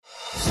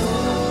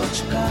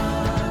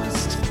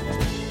Sochcast.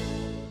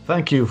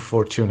 Thank you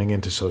for tuning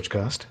into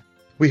Sochcast.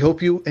 We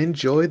hope you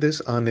enjoy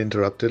this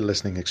uninterrupted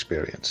listening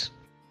experience.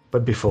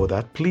 But before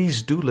that,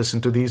 please do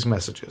listen to these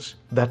messages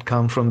that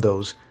come from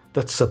those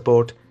that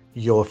support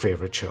your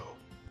favorite show.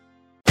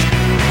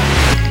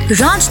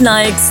 Raj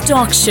Nayak's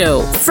talk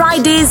show,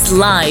 Fridays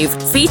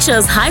Live,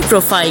 features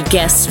high-profile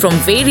guests from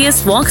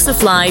various walks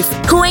of life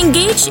who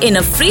engage in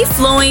a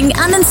free-flowing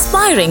and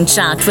inspiring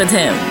chat with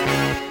him.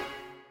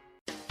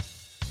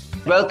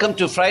 Welcome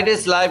to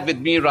Fridays Live with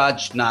me,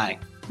 Raj Nayak.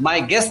 My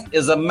guest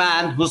is a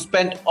man who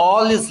spent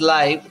all his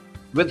life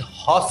with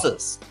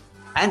horses,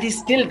 and he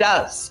still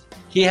does.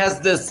 He has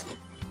this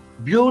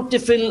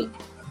beautiful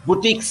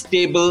boutique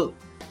stable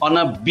on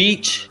a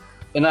beach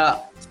in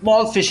a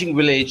small fishing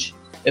village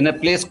in a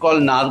place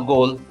called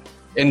Nargol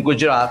in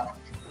Gujarat,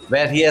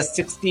 where he has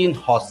 16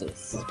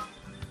 horses.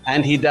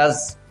 And he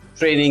does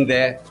training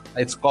there.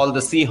 It's called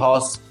the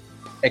Seahorse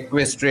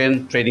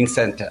Equestrian Training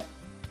Center.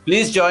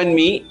 Please join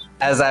me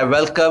as I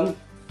welcome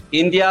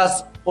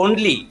India's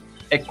only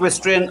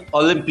equestrian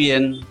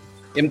Olympian,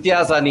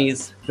 Imtiaz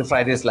Anees, to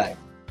Fridays Live.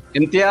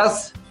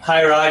 Imtiaz.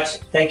 Hi, Raj.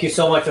 Thank you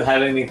so much for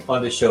having me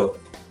on the show.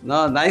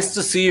 No, nice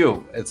to see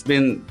you. It's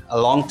been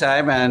a long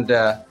time, and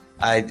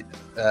I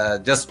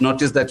just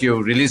noticed that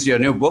you released your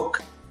new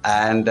book,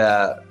 and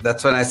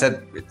that's when I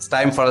said it's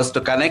time for us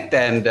to connect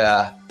and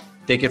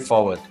take it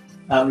forward.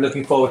 I'm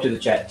looking forward to the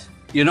chat.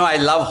 You know, I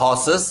love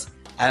horses,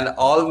 and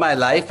all my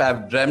life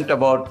I've dreamt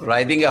about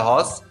riding a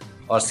horse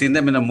or seen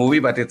them in a movie,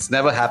 but it's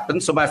never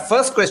happened. So my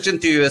first question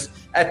to you is,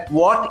 at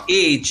what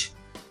age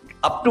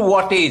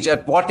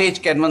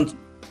can one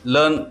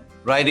learn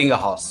riding a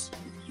horse?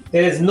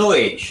 There is no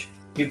age.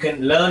 You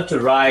can learn to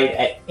ride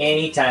at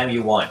any time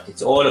you want.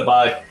 It's all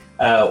about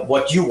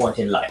what you want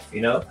in life,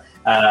 you know.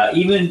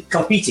 Even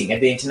competing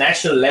at the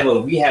international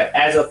level, we have,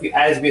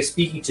 as we're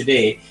speaking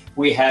today,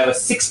 we have a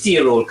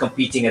 60-year-old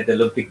competing at the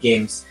Olympic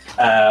Games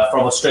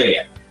from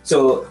Australia.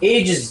 So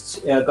age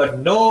has got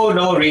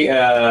no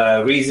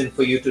reason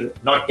for you to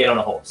not get on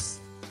a horse.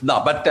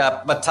 No,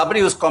 but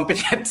somebody who's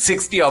competing at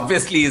 60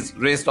 obviously is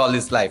raced all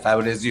his life, I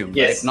would assume.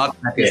 Yes. Right? Not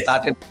that he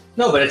started.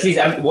 No, but at least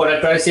what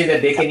I'm trying to say is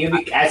that they can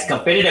even be as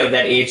competitive at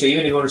that age. So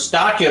even if you want to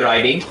start your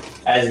riding,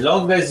 as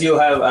long as you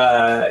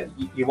have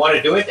you want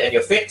to do it and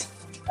you're fit,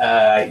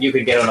 you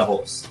can get on a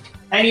horse.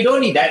 And you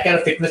don't need that kind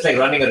of fitness like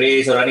running a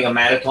race or running a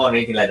marathon or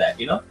anything like that,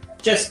 you know,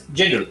 just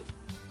generally.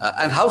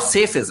 And how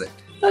safe is it?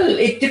 Well,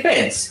 it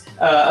depends.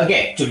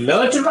 Again, to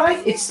learn to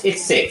ride,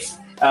 it's safe.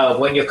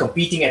 When you're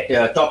competing at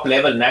the top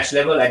level,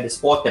 national level, and the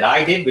sport that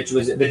I did, which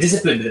was the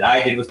discipline that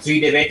I did was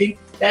 3-day eventing,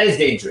 that is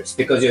dangerous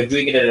because you're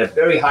doing it at a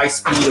very high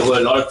speed over a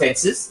lot of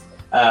fences.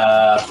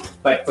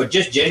 But for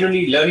just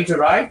generally learning to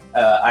ride,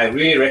 I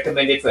really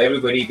recommend it for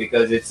everybody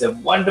because it's a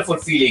wonderful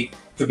feeling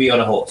to be on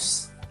a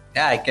horse.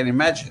 Yeah, I can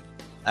imagine.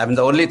 I mean,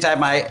 the only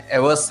time I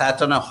ever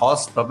sat on a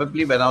horse,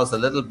 probably when I was a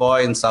little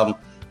boy in some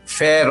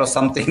fair or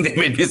something, they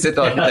made me sit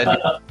on it and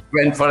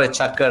went for a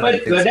chakkar.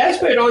 But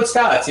that's where it all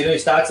starts. You know, it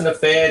starts in a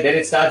fair, then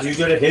it starts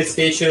usually at a hill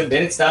station,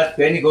 then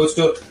it goes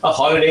to a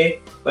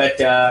holiday. But,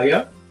 you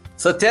know.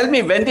 So tell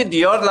me, when did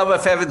your love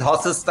affair with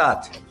horses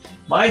start?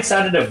 Mine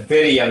started at a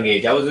very young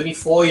age. I was only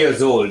 4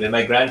 years old and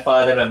my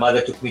grandfather and my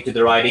mother took me to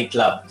the riding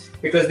club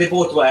because they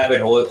both were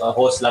avid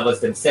horse lovers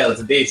themselves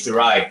and they used to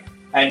ride.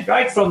 And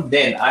right from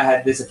then, I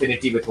had this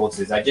affinity with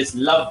horses. I just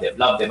loved them.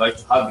 I used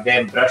to hug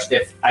them, brush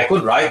them. I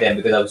couldn't ride them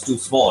because I was too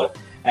small.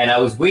 And I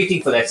was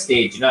waiting for that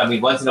stage. You know, I mean,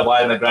 once in a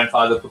while, my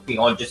grandfather put me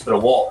on just for a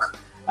walk.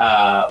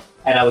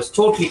 And I was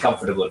totally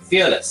comfortable,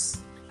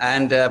 fearless.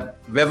 And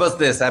where was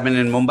this? I mean,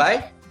 in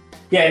Mumbai?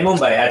 Yeah, in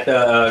Mumbai at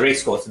the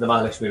racecourse, the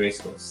Mahalakshmi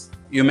racecourse.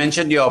 You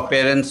mentioned your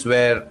parents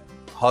were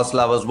horse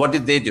lovers. What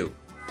did they do?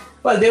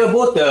 Well, they were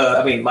both,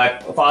 my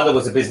father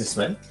was a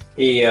businessman.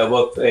 He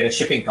worked in a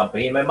shipping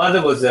company. And my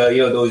mother was,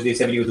 those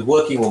days, everybody was a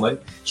working woman.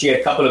 She had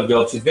a couple of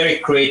jobs. She was very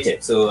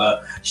creative.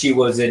 So she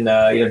was in,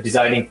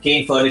 designing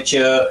cane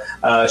furniture.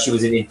 She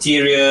was in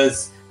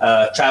interiors,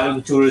 travel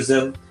and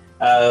tourism.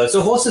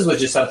 So horses was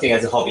just something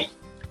as a hobby.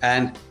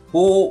 And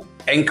who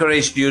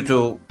encouraged you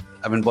to,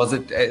 I mean, was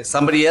it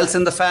somebody else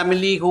in the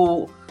family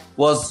who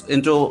was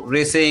into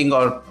racing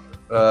or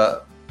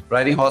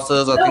riding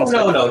horses or things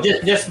like that? No.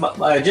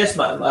 Just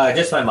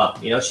my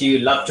mom. You know, she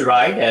loved to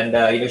ride,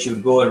 and she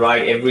would go and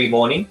ride every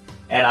morning,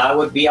 and I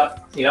would be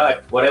up,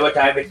 at whatever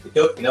time it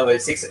took,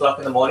 at 6 o'clock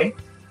in the morning,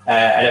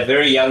 at a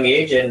very young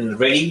age, and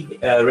ready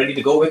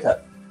to go with her.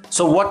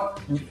 So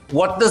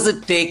what does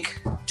it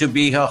take to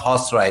be a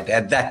horse rider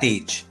at that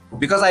age?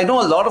 Because I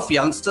know a lot of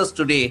youngsters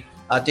today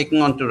are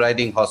taking on to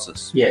riding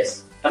horses.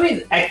 Yes, I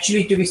mean,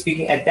 actually, to be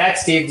speaking, at that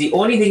stage, the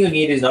only thing you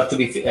need is not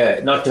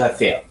to have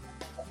fear.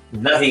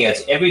 Nothing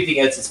else. Everything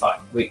else is fine.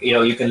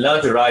 You can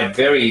learn to ride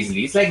very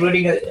easily. It's like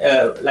riding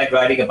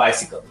a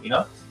bicycle.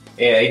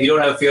 If you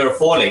don't have a fear of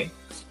falling,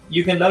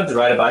 you can learn to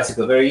ride a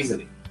bicycle very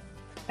easily.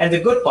 And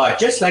the good part,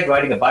 just like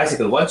riding a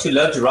bicycle, once you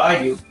learn to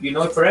ride, you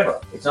know it forever.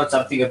 It's not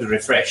something you have to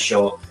refresh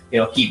or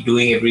keep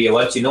doing every year.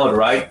 Once you know how to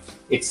ride,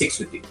 it sticks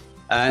with you.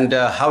 And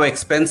how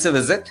expensive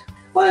is it?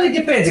 Well, it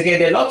depends. Again,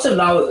 there are lots of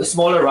now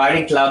smaller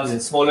riding clubs in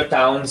smaller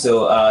towns.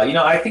 So,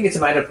 I think it's a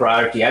matter of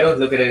priority. I don't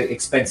look at it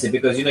expensive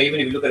because, even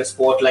if you look at a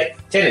sport like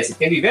tennis, it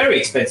can be very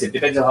expensive.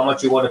 Depends on how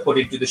much you want to put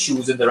into the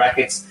shoes and the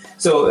rackets.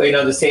 So,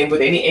 the same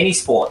with any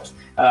sport.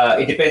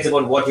 It depends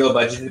upon what your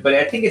budget is. But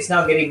I think it's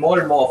now getting more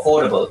and more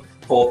affordable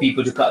for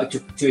people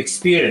to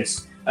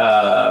experience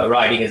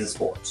riding as a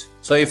sport.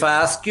 So if I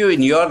ask you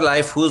in your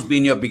life, who's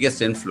been your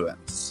biggest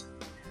influence?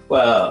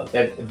 Well,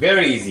 that's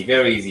very easy,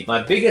 very easy.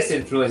 My biggest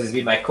influence has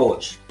been my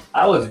coach.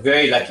 I was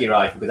very lucky,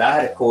 Raj, because I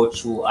had a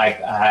coach who I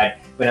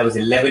had when I was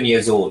 11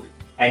 years old,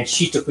 and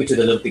she took me to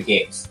the Olympic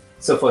Games.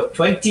 So for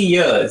 20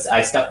 years,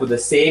 I stuck with the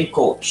same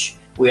coach.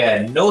 We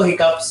had no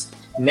hiccups,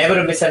 never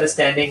a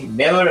misunderstanding,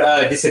 never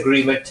a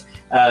disagreement.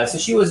 So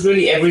she was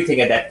really everything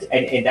in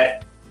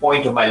that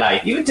point of my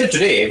life. Even till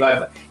today,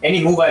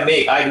 any move I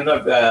make, I do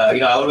not, I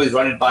always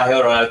run it by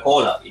her or I'll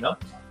call her.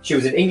 She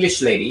was an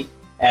English lady.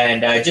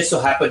 And it just so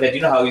happened that,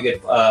 how you get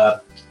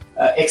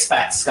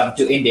expats come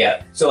to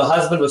India. So her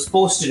husband was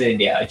posted in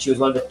India and she was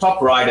one of the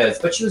top riders,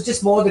 but she was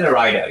just more than a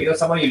rider,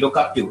 someone you look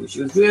up to. She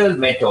was a real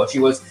mentor. She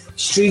was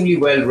extremely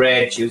well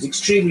read. She was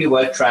extremely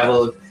well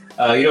traveled.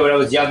 When I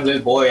was a young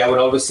little boy, I would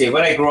always say,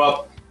 when I grow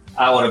up,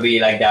 I want to be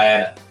like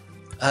Diana.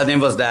 Her name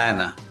was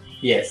Diana.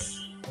 Yes.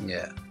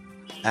 Yeah.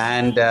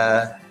 And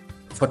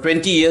for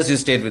 20 years you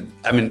stayed with,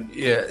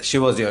 she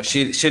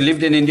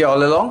lived in India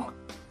all along?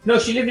 No,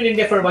 she lived in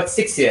India for about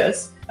 6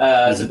 years,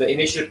 so the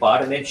initial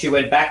part, and then she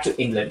went back to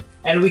England,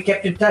 and we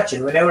kept in touch.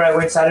 And whenever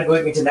I started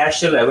going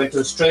international, I went to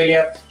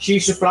Australia. She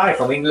used to fly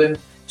from England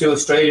to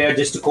Australia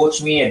just to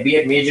coach me and be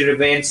at major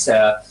events,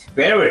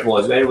 wherever it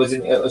was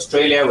in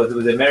Australia, whether it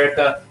was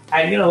America.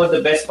 And what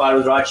the best part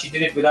was, Raj, she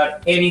did it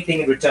without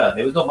anything in return.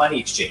 There was no money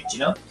exchange,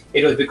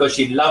 It was because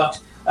she loved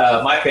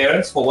my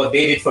parents for what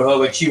they did for her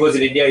when she was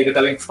in India,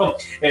 coming from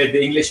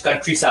the English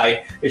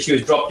countryside. She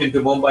was dropped into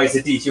Mumbai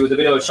city. She was a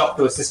bit of a shock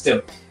to her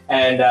system.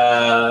 And,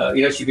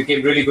 she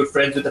became really good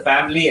friends with the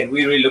family, and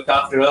we really looked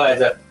after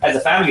her as a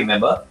family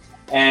member.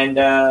 And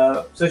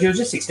so she was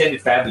just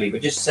extended family,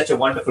 but just such a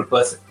wonderful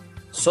person.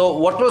 So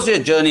what was your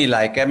journey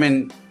like?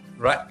 When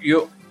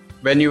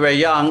you were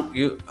young,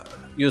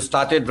 you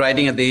started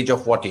riding at the age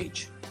of what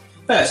age?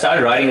 Well, I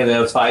started riding when I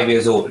was 5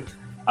 years old.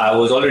 I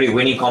was already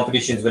winning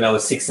competitions when I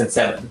was 6 and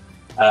 7.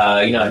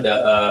 And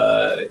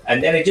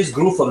then it just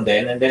grew from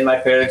then. And then my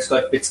parents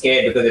got a bit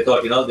scared because they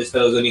thought, this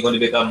fellow's only going to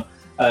become,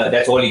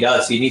 that's all he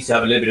does. So he needs to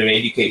have a little bit of an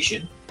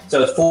education.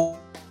 So it's not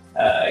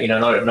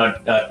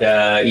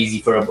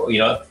easy for a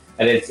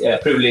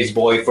privileged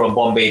boy from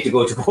Bombay to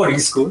go to boarding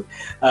school.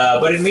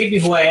 But it made me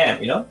who I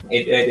am,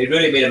 It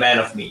really made a man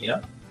of me,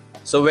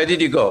 So where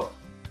did you go?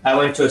 I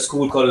went to a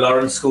school called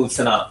Lawrence School,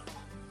 Sanaa.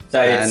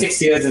 So I did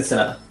 6 years in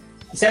Sanaa.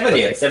 7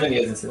 years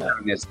in Sanaa.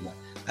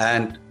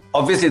 And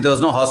obviously there was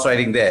no horse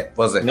riding there,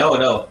 was it?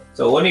 No.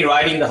 So only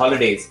riding the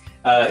holidays.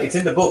 It's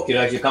in the book,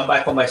 as you come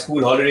back from my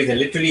school holidays, and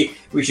literally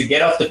we should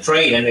get off the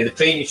train, and the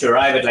train used to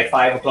arrive at like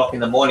 5 o'clock in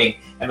the morning,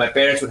 and my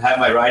parents would have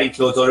my riding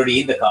clothes already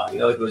in the car.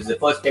 It was the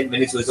first 10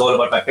 minutes was all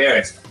about my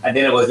parents, and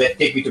then it was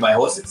take me to my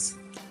horses.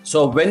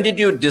 So when did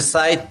you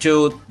decide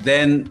to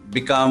then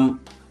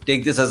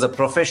take this as a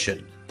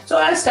profession? So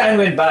as time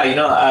went by,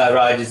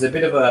 Raj, it's a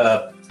bit of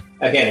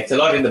again, it's a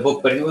lot in the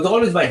book, but it was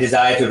always my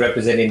desire to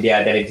represent India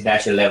at that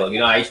international level.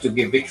 I used to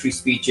give victory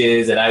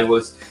speeches, and I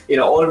was,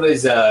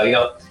 always,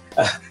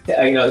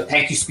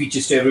 thank you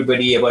speeches to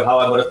everybody about how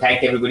I'm going to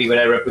thank everybody when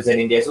I represent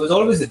India. So it was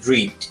always a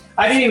dream.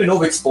 I didn't even know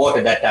which sport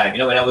at that time.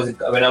 When I was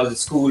at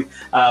school,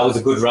 I was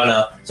a good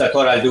runner, so I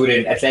thought I'll do it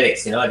in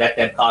athletics. At that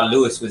time, Carl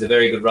Lewis was a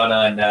very good runner,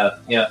 and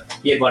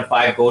he had won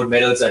 5 gold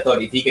medals. I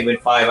thought if he can win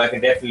 5, I can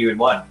definitely win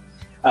 1.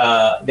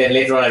 Then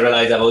later on, I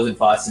realized I wasn't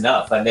fast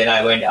enough, and then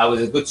I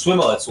was a good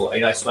swimmer also.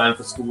 I swam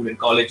for school and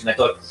college, and I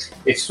thought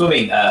if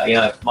swimming,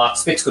 Mark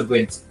Spitz could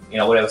win,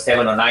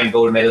 7 or 9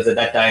 gold medals at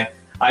that time,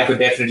 I could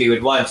definitely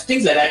win 1. So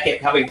things like that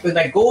kept happening because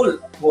my goal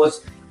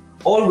was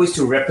always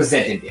to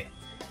represent India.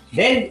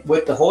 Then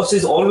with the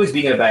horses always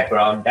being in the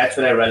background, that's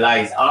when I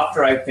realized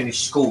after I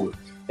finished school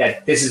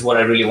that this is what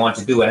I really want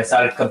to do. And I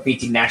started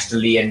competing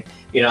nationally, and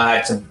I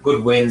had some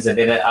good wins, and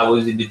then I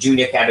was in the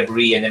junior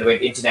category, and then I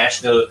went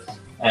international.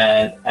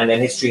 And then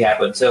history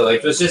happened. So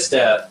it was just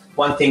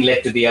one thing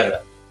led to the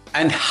other.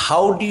 And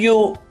how do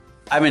you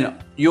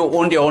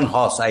owned your own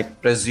horse, I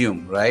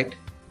presume, right?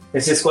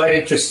 This is quite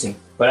interesting,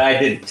 but I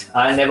didn't.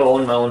 I never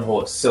owned my own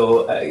horse.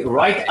 So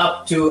right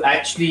up to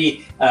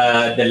actually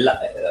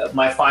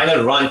my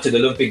final run to the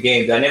Olympic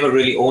Games, I never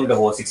really owned a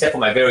horse except for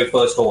my very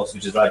first horse,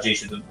 which is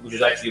Rajesh, which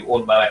was actually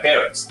owned by my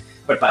parents.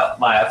 But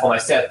for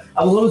myself,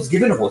 I was always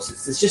given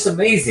horses. It's just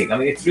amazing.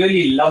 It's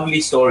really lovely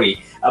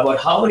story about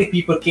how many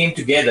people came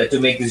together to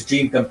make this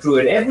dream come true.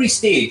 At every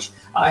stage,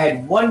 I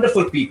had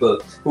wonderful people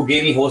who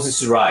gave me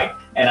horses to ride,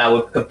 and I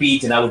would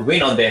compete and I would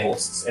win on their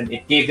horses, and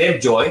it gave them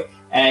joy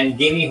and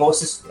gave me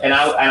horses, and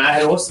I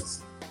had horses.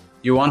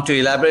 You want to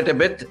elaborate a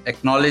bit,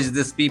 acknowledge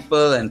these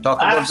people and talk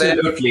about them?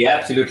 Absolutely.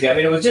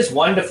 It was just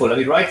wonderful.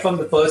 Right from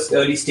the first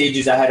early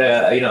stages, I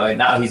had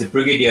now he's a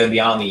brigadier in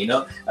the army,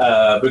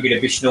 Brigadier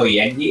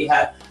Bishnoi, and he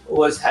had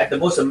had the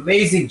most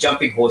amazing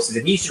jumping horses,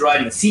 and he used to ride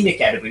in the senior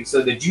category.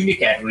 So the junior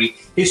category,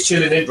 his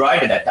children didn't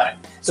ride at that time.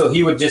 So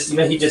he would just,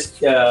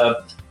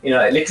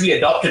 literally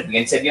adopted me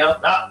and said,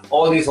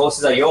 all these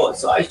horses are yours.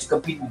 So I used to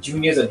compete with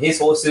juniors on his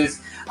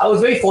horses. I was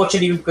very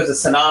fortunate even because of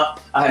Sana.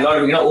 I had a lot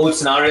of, old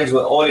Sanarians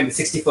were all in the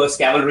 61st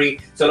Cavalry.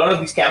 So a lot of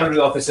these cavalry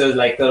officers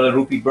like Colonel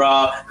Rupi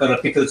Bra, Colonel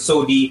Pickle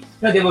Sodi,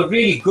 they were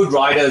really good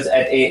riders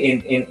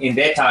in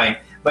their time,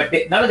 but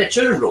none of their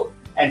children rode.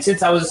 And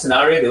since I was a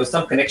Sanarian, there was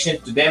some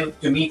connection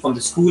to me from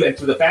the school and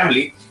through the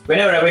family.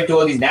 Whenever I went to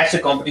all these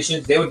national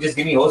competitions, they would just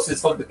give me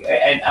horses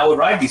and I would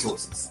ride these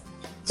horses.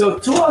 So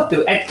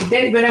and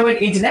then when I went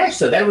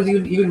international, that was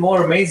even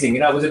more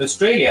amazing. I was in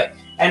Australia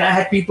and I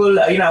had people,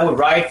 I would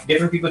ride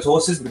different people's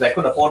horses because I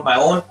couldn't afford my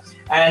own.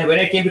 And when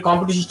it came to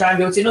competition time,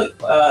 they would say,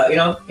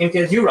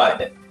 Imtiaz, you ride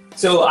them.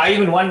 So I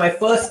even won my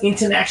first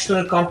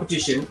international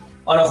competition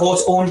on a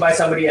horse owned by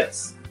somebody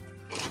else.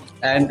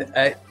 And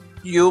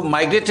you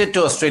migrated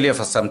to Australia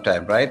for some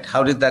time, right?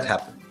 How did that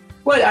happen?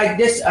 Well,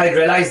 I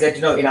realized that,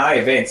 in our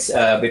events,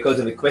 because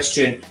of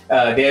equestrian,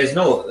 there's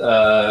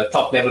no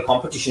top level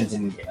competitions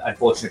in India,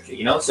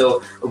 unfortunately,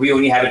 So we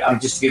only have it,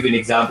 just to give you an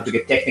example, to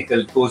get technical,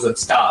 it goes on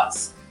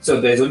stars.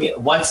 So there's only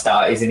one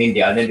star is in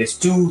India, and then there's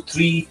 2,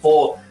 3,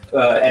 4,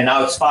 and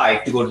now it's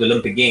 5 to go to the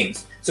Olympic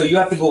Games. So you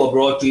have to go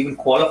abroad to even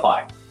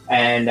qualify.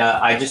 And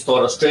I just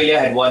thought Australia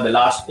had won the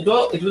last, it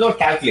was all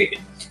calculated.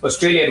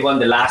 Australia had won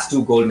the last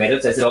 2 gold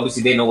medals. I said,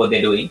 obviously, they know what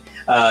they're doing.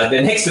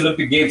 The next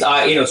Olympic Games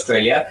are in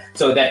Australia.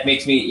 So that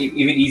makes me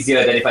even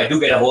easier that if I do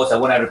get a horse, I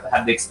won't have to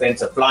have the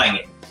expense of flying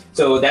it.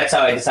 So that's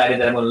how I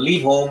decided that I'm going to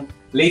leave home,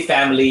 leave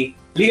family,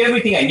 leave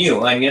everything I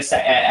knew, and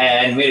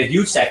made a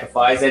huge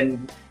sacrifice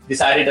and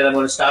decided that I'm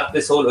going to start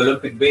this whole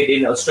Olympic bid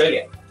in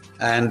Australia.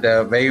 And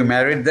were you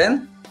married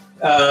then?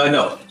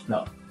 No.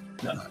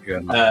 You're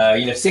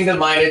not.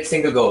 Single-minded,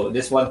 single goal.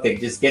 Just one thing,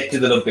 just get to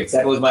the Olympics.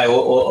 That was my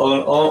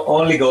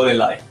only goal in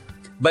life.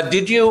 But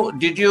did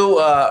you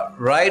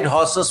ride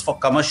horses for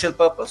commercial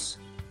purpose?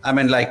 I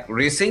mean, like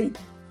racing?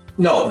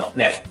 No,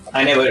 never.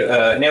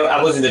 I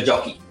wasn't a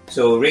jockey.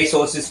 So race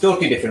horses,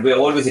 totally different. We were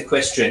always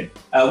equestrian.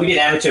 We did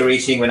amateur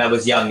racing when I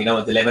was young,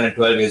 with 11 and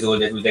 12 years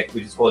old. That was like,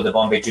 we just called the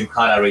Bombay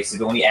Gymkhana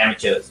races. Only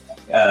amateurs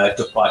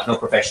took part, no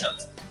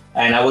professionals.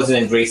 And I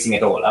wasn't in racing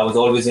at all. I was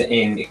always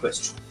in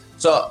equestrian.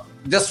 So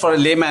just for a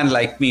layman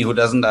like me who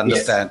doesn't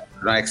understand,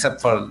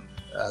 except for,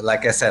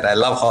 like I said, I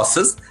love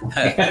horses.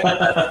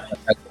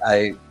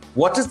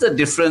 What is the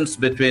difference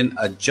between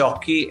a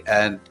jockey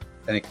and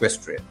an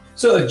equestrian?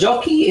 So a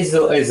jockey is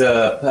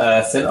a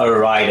person or a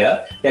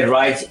rider that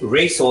rides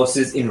race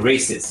horses in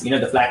races.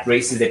 The flat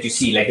races that you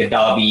see, like the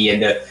Derby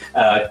and the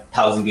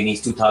 1,000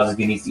 guineas, 2,000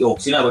 guineas, the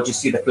Oaks. What you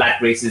see, the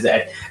flat races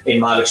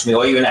in Mahalakshmi,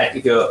 or even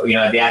if you're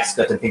the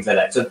Ascot and things like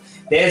that. So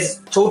there's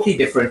totally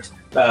different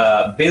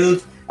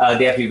build.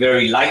 They have to be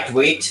very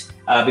lightweight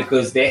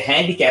because their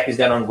handicap is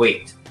done on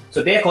weight.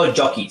 So they're called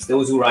jockeys,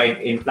 those who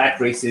ride in flat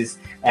races.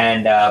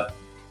 And,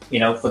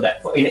 for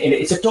that,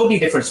 it's a totally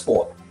different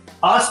sport.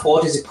 Our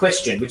sport is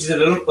equestrian, which is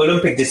an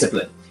Olympic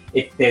discipline.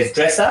 There's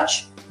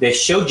dressage, there's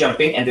show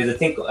jumping, and there's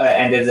an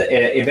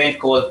event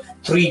called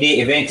 3-day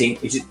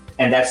eventing,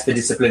 and that's the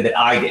discipline that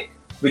I did,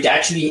 which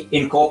actually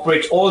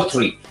incorporates all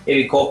 3. It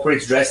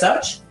incorporates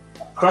dressage,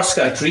 cross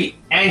country,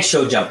 and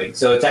show jumping.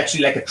 So it's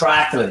actually like a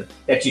triathlon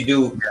that you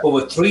do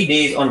over 3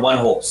 days on one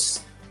horse.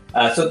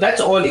 So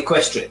that's all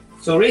equestrian.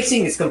 So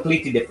racing is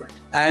completely different.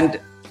 And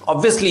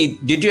obviously,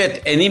 did you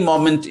at any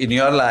moment in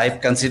your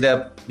life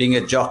consider being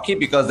a jockey?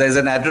 Because there's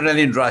an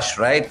adrenaline rush,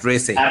 right?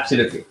 Racing.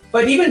 Absolutely.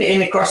 But even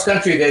in cross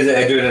country, there's an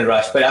adrenaline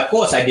rush. But of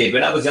course I did.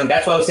 When I was young,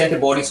 that's why I was sent to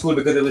boarding school,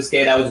 because I was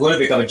scared I was going to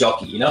become a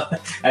jockey, And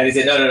they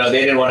said, no,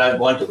 they didn't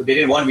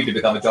want me to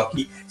become a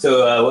jockey.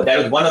 So that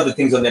was one of the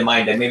things on their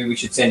mind, that maybe we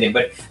should send him.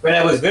 But when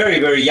I was very,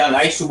 very young,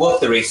 I used to work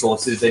the race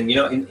horses and,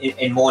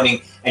 in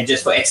morning and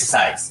just for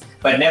exercise,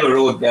 but never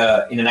rode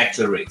in an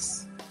actual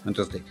race.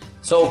 Interesting.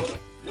 So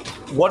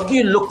what do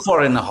you look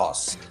for in a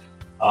horse?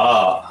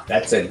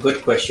 That's a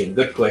good question.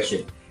 The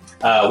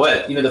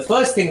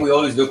first thing we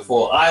always look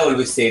for, I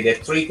always say there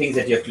are 3 things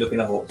that you have to look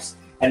in a horse.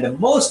 And the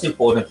most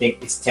important thing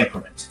is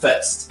temperament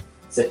first.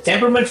 So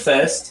temperament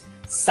first,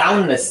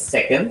 soundness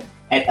second,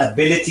 and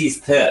ability is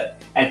third.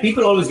 And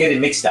people always get it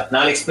mixed up.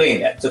 Now I'll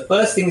explain that. So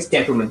first thing is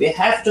temperament. They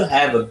have to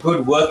have a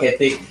good work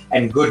ethic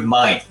and good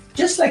mind,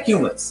 just like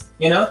humans.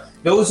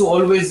 Those who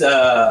always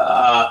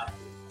are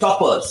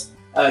toppers,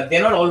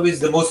 they're not always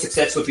the most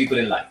successful people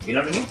in life. You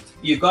know what I mean?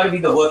 You've got to be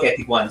the work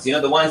ethic ones,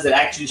 the ones that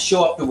actually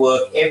show up to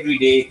work every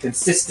day,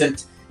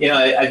 consistent.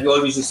 As we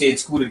always used to say in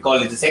school and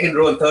college, the second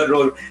row and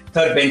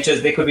third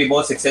benchers, they could be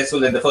more successful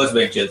than the first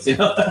benchers,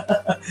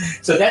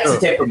 So that's the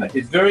temperament.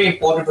 It's very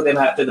important for them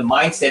to have the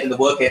mindset and the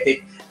work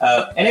ethic.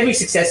 And every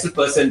successful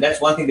person, that's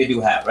one thing they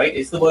do have, right?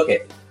 It's the work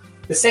ethic.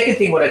 The second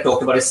thing what I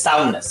talked about is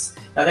soundness.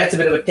 Now that's a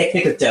bit of a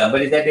technical term,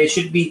 but is that there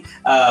should be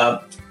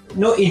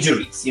no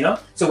injuries,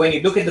 So when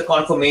you look at the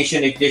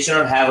conformation, they should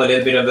not have a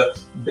little bit of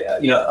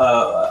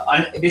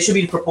they should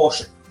be in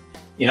proportion.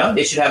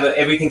 They should have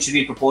everything should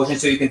be in proportion,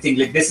 so you can think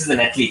like this is an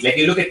athlete. Like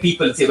you look at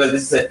people and say, well,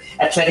 this is an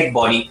athletic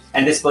body,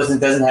 and this person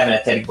doesn't have an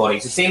athletic body.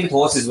 So same with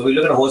horses. When we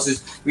look at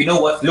horses, we know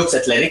what looks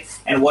athletic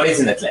and what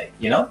isn't athletic.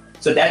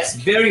 So that's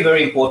very,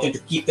 very important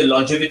to keep the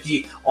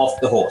longevity of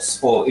the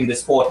horse in the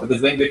sport,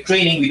 because when we're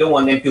training, we don't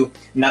want them to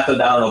knuckle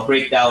down or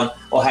break down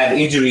or have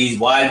injuries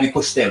while we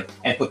push them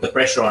and put the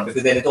pressure on,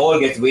 because then it all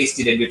gets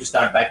wasted and we have to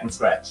start back from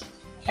scratch.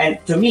 And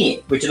to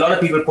me, which a lot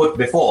of people put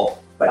before,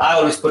 but I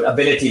always put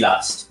ability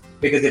last.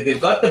 Because if they've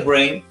got the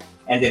brain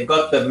and they've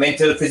got the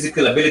mental,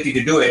 physical ability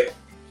to do it,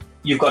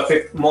 you've got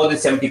more than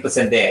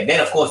 70% there. Then,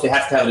 of course, they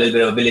have to have a little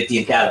bit of ability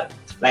and talent.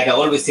 Like I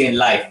always say in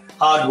life,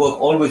 hard work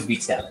always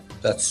beats talent.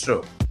 That's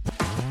true.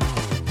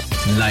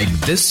 Like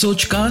this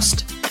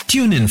Sochcast?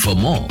 Tune in for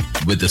more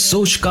with the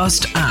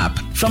Sochcast app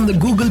from the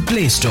Google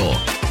Play Store.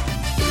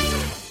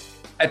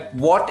 At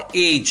what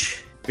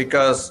age?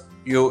 Because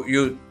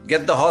you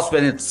get the horse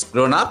when it's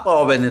grown up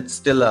or when it's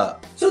still a...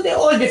 So they're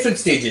all different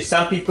stages.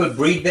 Some people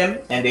breed them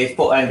and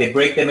they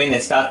break them in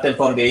and start them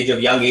from the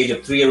young age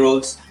of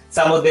 3-year-olds.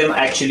 Some of them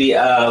actually,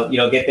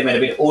 get them at a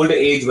bit older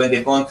age when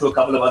they've gone through a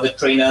couple of other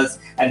trainers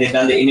and they've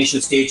done the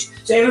initial stage.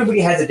 So everybody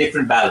has a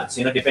different balance,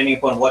 depending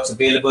upon what's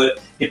available,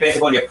 depends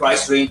upon your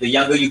price range. The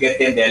younger you get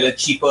them, they're a little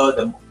cheaper.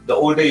 The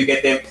older you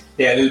get them,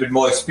 they're a little bit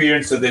more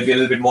experienced, so they'll be a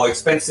little bit more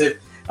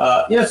expensive.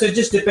 So it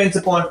just depends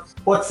upon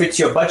what fits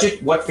your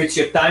budget, what fits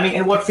your timing,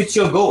 and what fits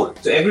your goal.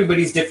 So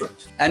everybody's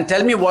different. And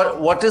tell me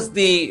what is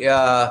the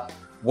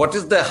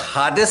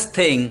hardest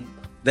thing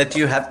that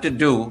you have to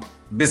do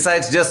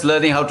besides just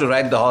learning how to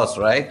ride the horse,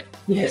 right?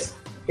 Yes.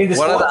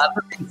 What are the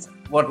other things?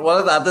 What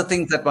are the other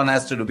things that one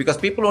has to do? Because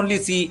people only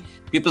see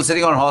people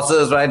sitting on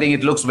horses riding.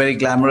 It looks very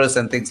glamorous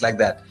and things like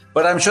that.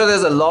 But I'm sure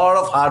there's a lot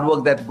of hard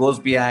work that goes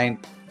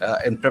behind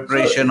in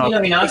preparation of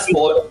in our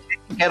sport.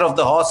 Care of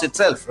the horse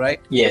itself, right?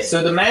 Yes.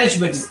 So the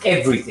management is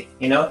everything,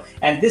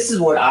 and this is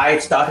what I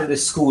started a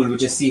school,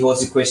 which is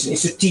Seahorse Equestrian,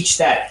 is to teach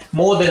that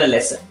more than a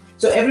lesson.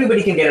 So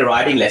everybody can get a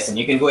riding lesson.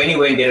 You can go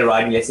anywhere and get a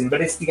riding lesson,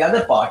 but it's the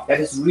other part that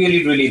is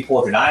really, really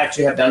important. I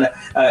actually have done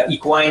an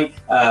equine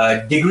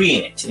degree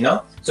in it,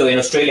 So in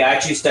Australia, I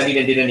actually studied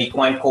and did an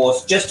equine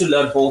course just to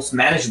learn horse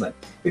management,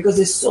 because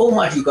there's so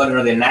much. You got to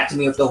know the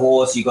anatomy of the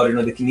horse, you got to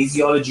know the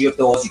kinesiology of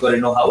the horse, you got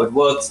to know how it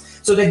works,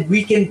 so that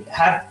we can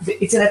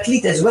it's an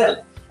athlete as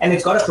well. And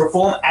it's got to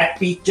perform at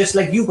peak, just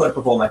like you got to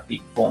perform at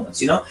peak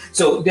performance,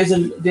 So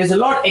there's a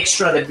lot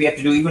extra that we have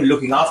to do, even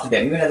looking after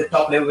them. Even at the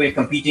top level, when you're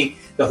competing,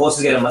 the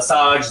horses get a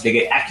massage, they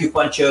get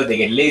acupuncture, they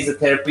get laser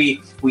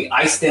therapy. We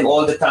ice them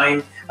all the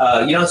time,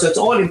 So it's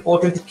all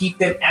important to keep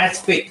them as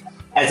fit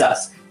as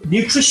us.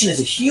 Nutrition is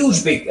a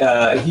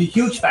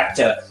huge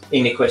factor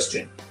in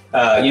equestrian.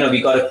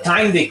 We got to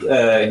time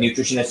the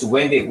nutrition as to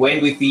when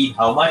we feed,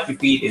 how much we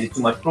feed. Is it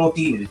too much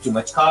protein? Is it too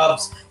much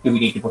carbs? Do we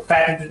need to put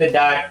fat into the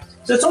diet?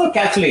 So it's all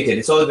calculated.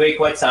 It's all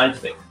quite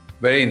scientific.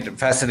 Very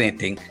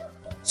fascinating.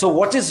 So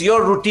what is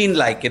your routine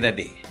like in a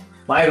day?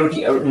 My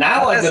routine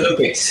now at the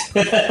Olympics.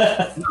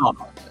 No.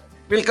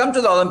 We'll come to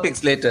the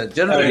Olympics later.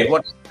 Generally, Okay.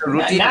 what is your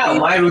routine? Now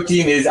my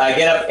routine is I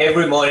get up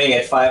every morning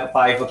at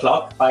 5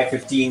 o'clock,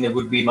 5:15. It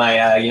would be my,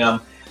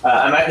 I'm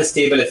at the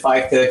stable at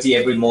 5:30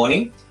 every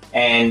morning.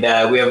 And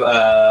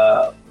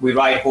we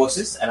ride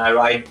horses, and I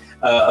ride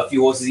a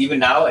few horses. Even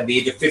now, at the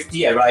age of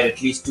 50, I ride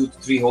at least 2 to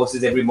 3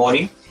 horses every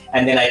morning.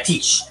 And then I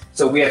teach.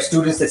 So we have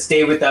students that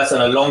stay with us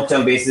on a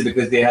long-term basis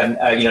because they have,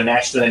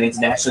 national and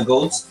international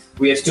goals.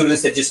 We have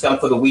students that just come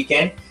for the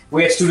weekend.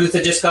 We have students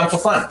that just come for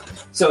fun.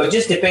 So it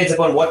just depends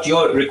upon what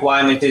your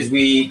requirement is.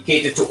 We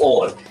cater to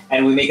all,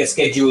 and we make a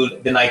schedule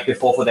the night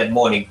before for that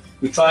morning.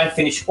 We try and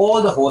finish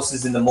all the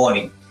horses in the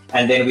morning,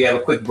 and then we have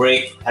a quick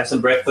break, have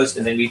some breakfast,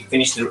 and then we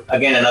finish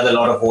again another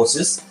lot of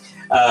horses.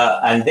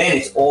 And then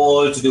it's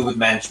all to do with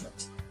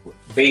management,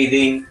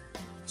 bathing,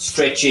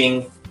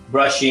 stretching,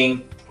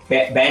 brushing,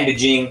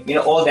 bandaging,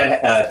 all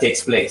that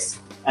takes place,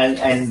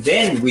 and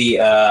then we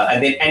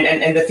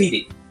and the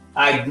feeding.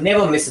 I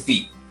never miss a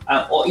feed,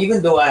 or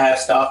even though I have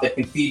staff that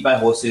can feed my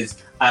horses,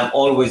 I'm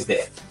always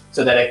there,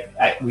 so that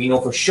we know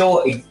for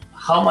sure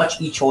how much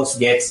each horse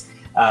gets,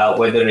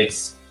 whether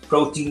it's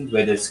protein,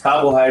 whether it's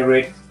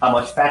carbohydrate, how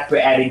much fat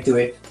we're adding to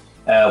it,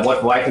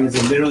 what vitamins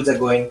and minerals are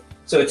going.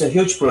 So it's a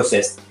huge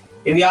process.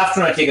 In the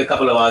afternoon, I take a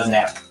couple of hours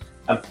nap.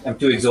 I'm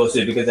too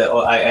exhausted because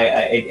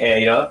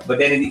but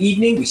then in the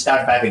evening we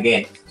start back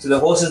again. So the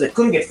horses that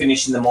couldn't get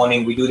finished in the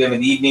morning, we do them in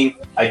the evening.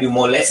 I do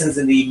more lessons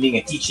in the evening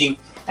and teaching,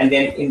 and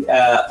then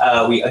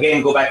we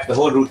again go back to the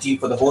whole routine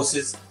for the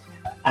horses,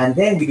 and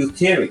then we do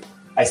theory.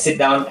 I sit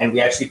down and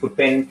we actually put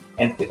pen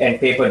and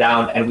paper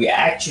down, and we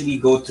actually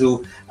go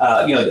through.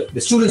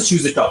 The students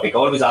choose the topic. I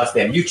always ask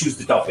them, you choose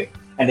the topic,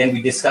 and then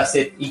we discuss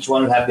it. Each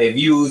one will have their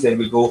views, and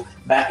we go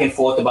back and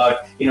forth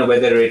about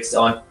whether it's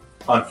on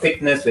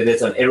fitness, whether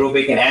it's on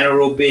aerobic and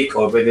anaerobic,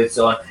 or whether it's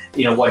on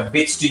what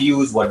bits to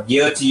use, what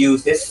gear to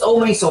use. There's so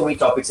many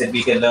topics that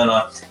we can learn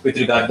on with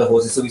regard to the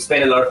horses. So we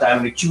spend a lot of time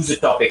and we choose a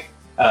topic,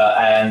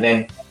 and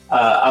then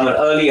I'm an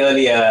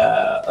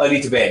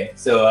early to bed.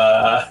 So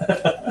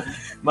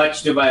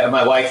much to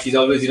my wife. She's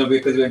always,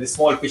 because we're in this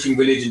small fishing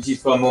village and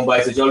she's from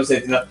Mumbai, so she always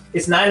says,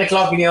 it's 9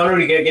 o'clock and you're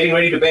already getting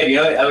ready to bed.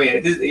 You're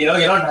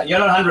not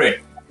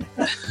 100.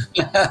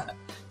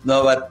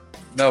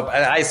 No,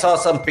 I saw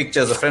some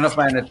pictures. A friend of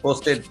mine had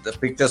posted the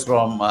pictures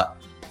from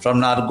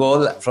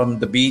Nargol, from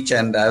the beach,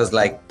 and I was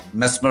like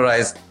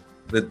mesmerized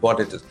with what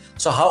it is.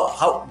 So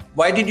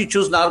why did you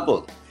choose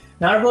Nargol?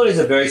 Nargol is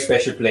a very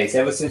special place.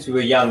 Ever since we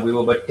were young, we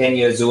were about 10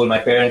 years old. My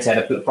parents had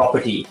a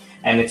property,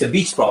 and it's a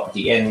beach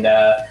property. And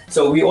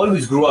so we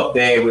always grew up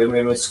there. We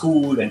were in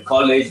school and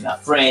college and our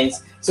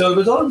friends. So it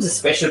was always a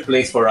special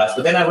place for us.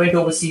 But then I went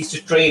overseas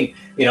to train,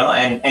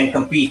 and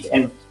compete.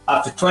 And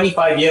after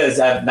 25 years,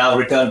 I've now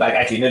returned back.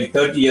 Actually, nearly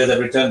 30 years, I've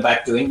returned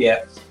back to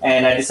India.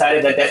 And I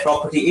decided that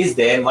property is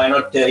there. And why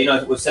not,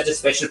 it was such a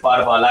special part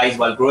of our lives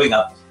while growing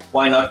up.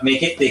 Why not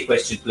make it the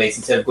equestrian place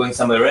instead of going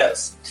somewhere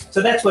else?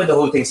 So that's where the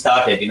whole thing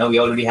started. We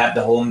already have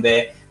the home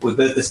there. We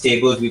built the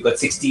stables. We've got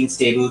 16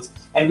 stables.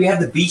 And we have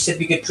the beach that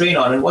we can train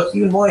on. And what's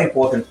even more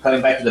important,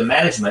 coming back to the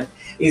management,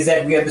 is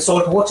that we have the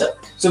salt water.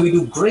 So we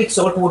do great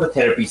saltwater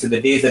therapy. So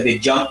the days that they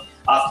jump,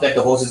 after that,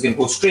 the horses can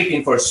go straight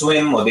in for a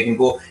swim, or they can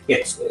go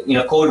get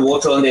cold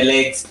water on their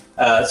legs.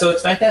 So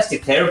it's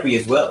fantastic therapy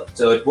as well.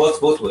 So it works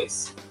both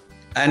ways.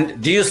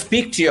 And do you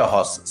speak to your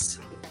horses?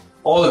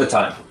 All the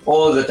time.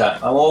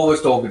 I'm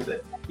always talking to them.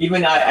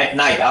 Even at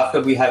night, after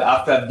I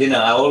have dinner,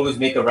 I always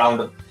make a round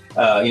of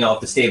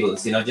the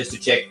stables, just to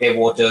check their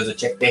waters or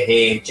check their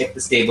hay and check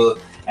the stable.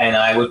 And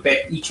I will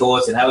pet each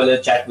horse and have a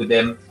little chat with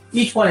them.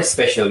 Each one is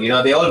special.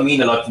 They all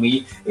mean a lot to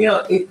me.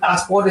 Our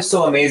sport is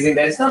so amazing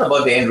that it's not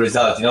about the end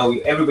result.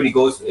 Everybody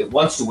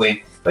wants to win,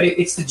 but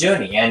it's the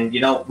journey. And,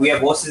 we have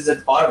horses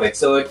as part of it.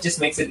 So it just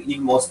makes it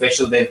even more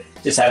special than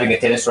just having a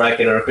tennis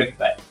racket or a cricket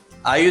bat.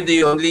 Are you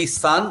the only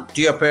son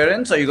to your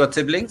parents, or you got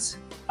siblings?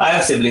 I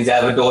have siblings. I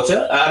have a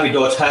daughter. I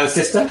have a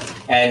sister,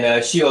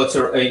 and she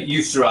also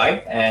used to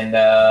ride and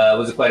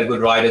was quite a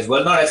good rider as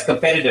well. Not as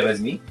competitive as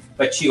me,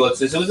 but she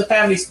also. So it was a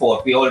family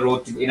sport. We all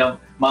rode.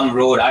 Mum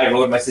rode, I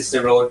rode, my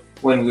sister rode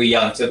when we were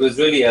young. So it was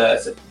really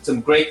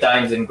some great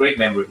times and great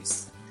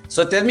memories.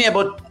 So tell me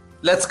about.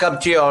 Let's come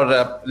to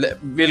your.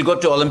 We'll go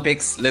to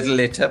Olympics a little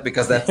later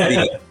because that's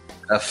the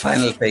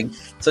final thing.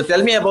 So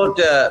tell me about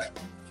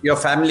your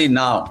family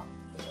now.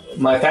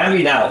 My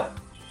family now.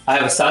 I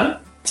have a son.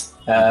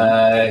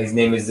 His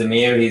name is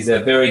Zamir. He's a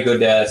very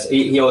good.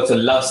 He also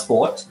loves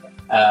sport.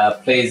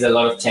 Plays a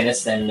lot of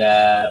tennis and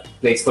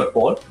plays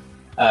football.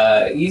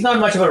 He's not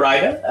much of a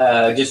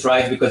rider. Just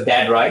rides because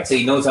dad rides. So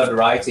he knows how to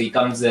ride. So he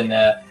comes and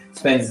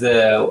spends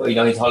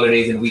his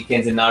holidays and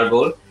weekends in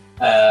Nargol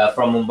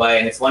from Mumbai,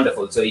 and it's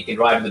wonderful. So he can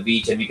ride on the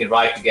beach and we can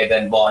ride together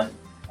and bond.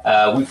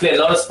 We play a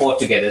lot of sport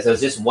together, so it's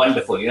just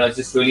wonderful. It's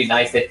just really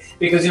nice that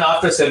because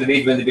after a certain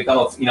age, when they become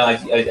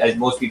as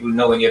most people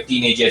know, when you're a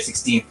teenager at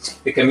 16,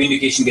 the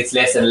communication gets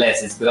less and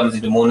less. It becomes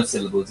into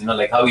monosyllables.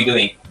 Like, how are you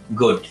doing?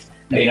 Good.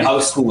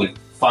 How's school?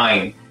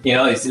 Fine.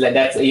 It's like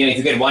that's if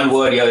you get one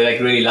word, you're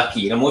like really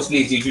lucky. Mostly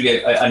it's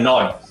usually a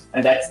nod,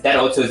 and that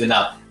also is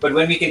enough. But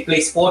when we can play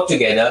sport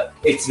together,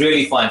 it's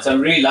really fun. So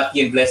I'm really lucky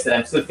and blessed that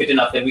I'm still fit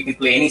enough that we can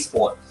play any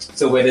sport.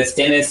 So whether it's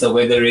tennis or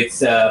whether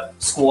it's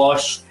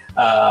squash.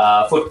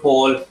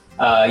 Football,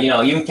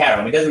 even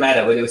carom. It doesn't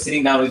matter. Whether we're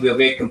sitting down, we are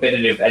very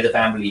competitive as a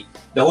family.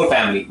 The whole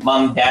family,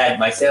 mom, dad,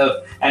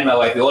 myself, and my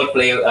wife. We all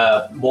play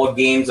board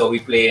games or we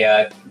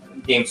play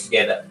games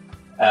together.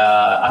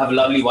 I have a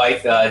lovely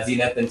wife,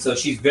 Zinat, and so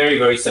she's very,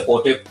 very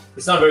supportive.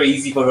 It's not very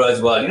easy for her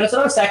as well. It's a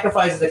lot of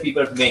sacrifices that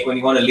people have to make when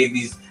you want to live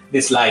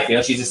this life.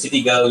 She's a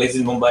city girl, lives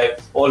in Mumbai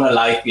all her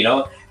life.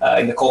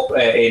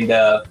 In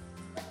the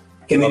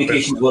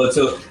communications world,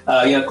 so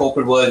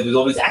corporate world, it was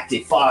always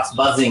active, fast,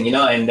 buzzing,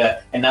 and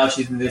now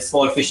she's in this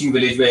small fishing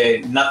village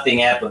where nothing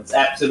happens,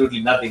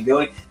 absolutely nothing.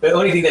 The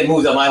only thing that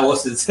moves are my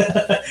horses.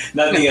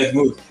 Nothing else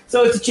moves.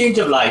 So it's a change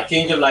of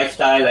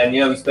lifestyle, and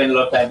we spend a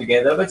lot of time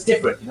together, but it's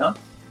different.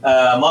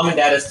 Mom and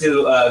dad are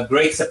still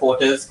great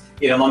supporters.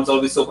 Mom's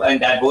always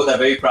and dad both are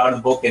very proud of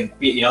the book and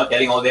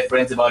telling all their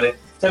friends about it.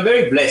 So I'm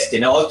very blessed,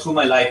 all through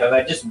my life. I've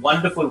had just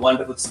wonderful,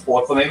 wonderful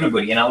support from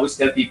everybody. And I always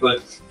tell people,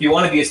 if you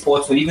want to be a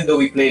sportsman, even though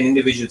we play an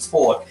individual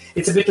sport,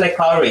 it's a bit like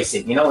car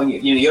racing. When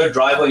you're a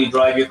driver and you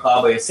drive your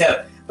car by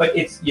yourself, but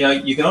it's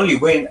you can only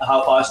win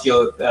how fast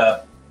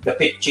the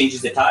pit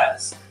changes the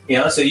tires.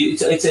 So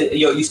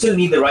you still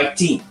need the right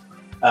team,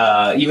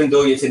 even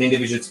though it's an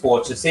individual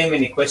sport. So same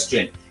in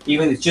equestrian.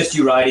 Even if it's just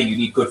you riding, you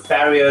need good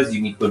farriers,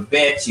 you need good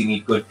vets, you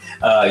need good,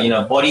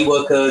 body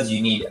workers,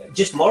 you need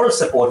just moral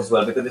support as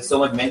well, because there's so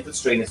much mental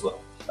strain as well.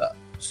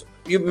 So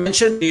you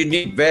mentioned you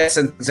need vets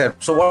and things like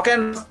that. So what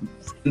kind of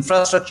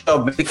infrastructure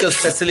or medical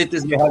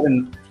facilities you have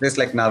in a place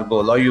like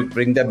Nargol, or you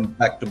bring them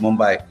back to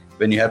Mumbai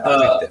when you have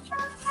to take them?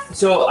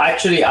 So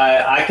actually,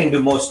 I can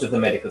do most of the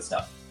medical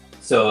stuff.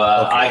 So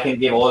okay. I can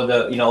give all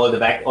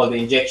the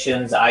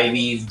injections,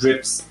 IVs,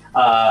 drips,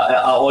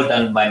 are all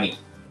done by me.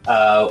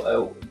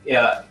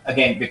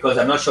 Again, because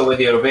I'm not sure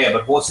whether you're aware,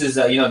 but horses,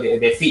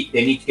 their feet,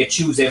 they need to get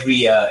shoes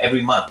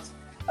every month.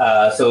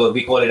 So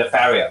we call it a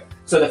farrier.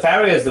 So the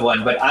farrier is the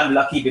one, but I'm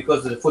lucky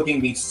because of the footing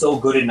being so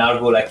good in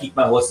Nargol, I keep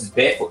my horses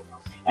barefoot.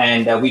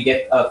 and we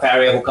get a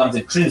farrier who comes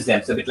and trims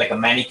them, so a bit like a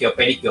manicure,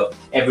 pedicure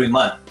every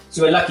month.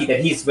 So we're lucky that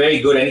he's very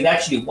good, and he's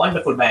actually a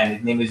wonderful man.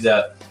 His name is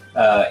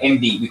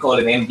MD. We call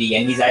him MD,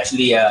 and he's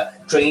actually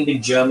trained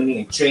in Germany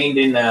and trained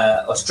in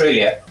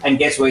Australia. And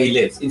guess where he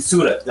lives? In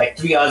Surat, like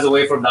 3 hours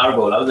away from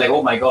Nargol. I was like,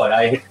 oh my God,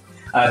 I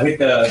hit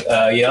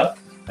the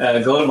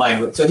gold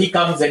mine. So he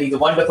comes and he's a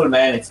wonderful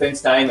man and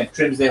spends time and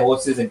trims their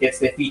horses and gets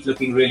their feet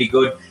looking really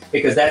good,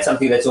 because that's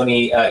something that's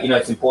only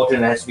it's important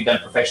and has to be done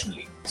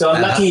professionally. So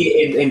I'm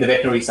lucky in the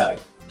veterinary side.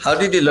 How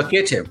did you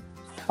locate him?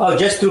 Oh,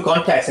 just through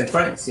contacts and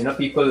friends.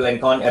 People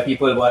and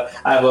people.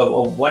 I have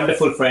a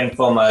wonderful friend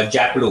from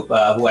Japloop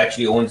who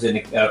actually owns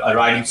a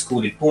riding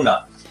school in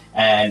Pune,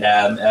 and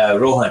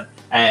Rohan.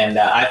 And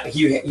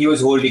he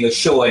was holding a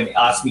show and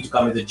asked me to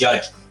come as a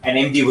judge. And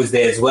MD was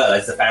there as well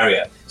as the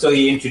farrier. So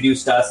he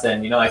introduced us,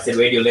 and I said,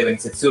 "Where do you live?" And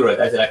he said,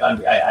 "Surat." I said,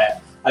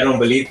 I don't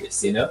believe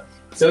this,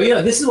 So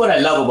this is what I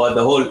love about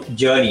the whole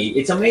journey.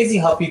 It's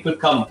amazing how people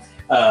come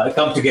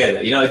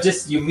together.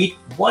 Just you meet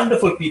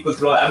wonderful people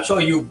throughout. I'm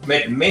sure you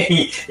met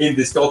many in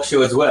this talk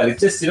show as well.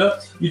 It's just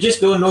you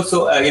just don't know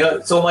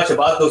so much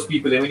about those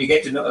people, and when you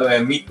get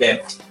to meet them,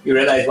 you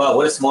realize, wow,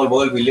 what a small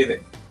world we live in.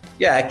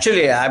 Yeah,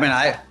 actually,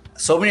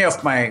 so many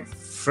of my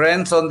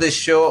friends on this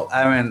show,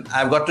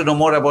 I've got to know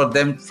more about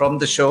them from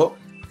the show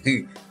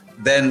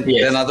than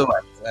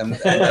otherwise. And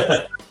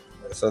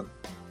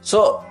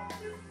so,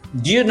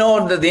 do you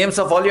know the names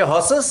of all your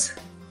horses?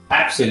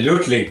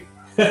 Absolutely.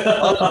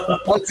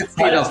 all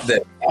 16 of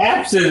them.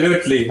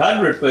 Absolutely,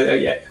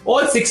 100%. Yeah,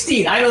 all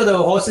 16. I know the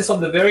horses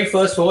from the very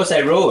first horse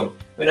I rode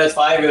when I was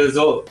 5 years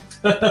old.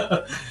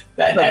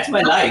 That's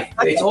my life.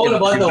 It's all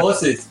about the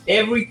horses.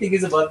 Everything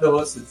is about the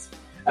horses.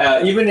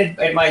 Even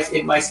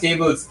in my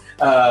stables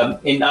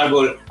in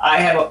Nargol, I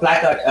have a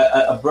placard,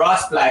 a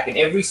brass plaque in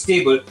every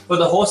stable for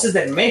the horses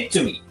that meant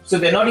to me. So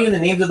they're not even the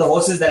names of the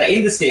horses that are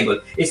in the stable.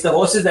 It's the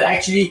horses that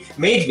actually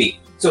made me.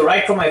 So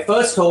right from my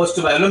first horse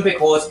to my Olympic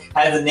horse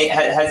has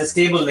a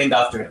stable named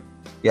after him.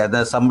 Yeah,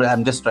 there's somebody.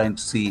 I'm just trying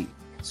to see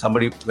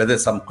whether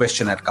some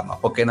question had come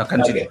up. Okay, now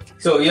continue. Okay.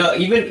 So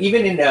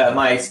even in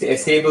my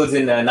stables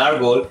in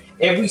Nargol,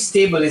 every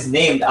stable is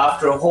named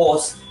after a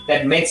horse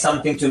that meant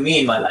something to me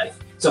in my life.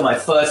 So my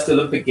first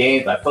Olympic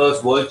Games, my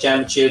first World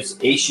Championships,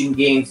 Asian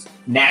Games,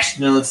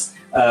 Nationals,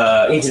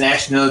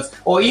 Internationals,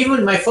 or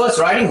even my first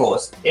riding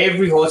horse.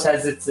 Every horse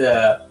has its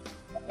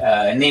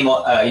name,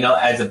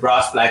 as a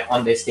brass plaque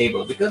on their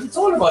stable, because it's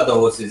all about the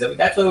horses.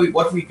 That's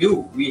what we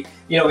do.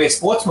 We're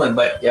sportsmen,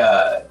 but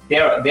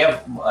they're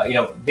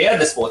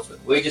the sportsmen.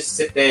 We just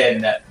sit there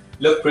and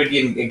look pretty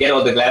and get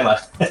all the glamour.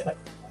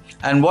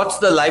 And what's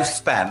the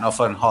lifespan of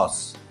a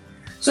horse?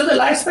 So the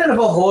lifespan of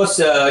a horse,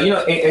 so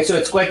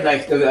it's quite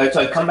nice. So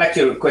I'll come back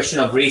to your question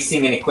of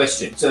racing and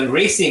equestrian. So in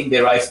racing,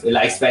 their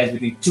lifespan is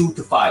between 2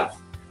 to 5.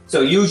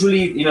 So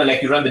usually,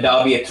 like you run the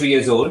Derby at 3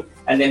 years old,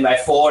 and then by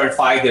 4 or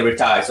 5, they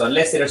retire. So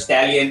unless they're a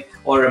stallion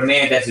or a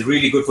mare that's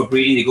really good for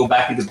breeding, they go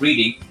back into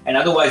breeding. And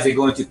otherwise, they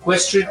go into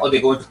equestrian, or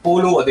they go into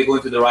polo, or they go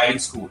into the riding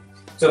school.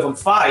 So from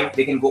 5,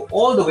 they can go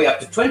all the way up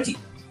to 20.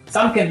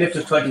 Some can live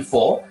to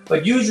 24,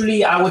 but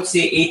usually I would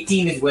say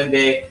 18 is when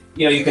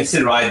you can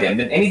still ride them.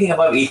 Then anything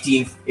above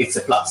 18, it's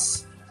a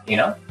plus,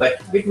 but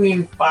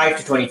between 5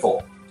 to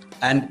 24.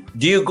 And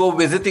do you go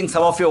visiting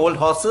some of your old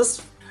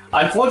horses?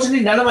 Unfortunately,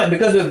 none of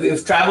because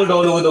we've traveled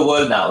all over the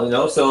world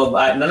now, so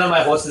none of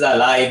my horses are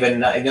alive,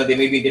 and they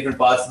may be in different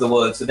parts of the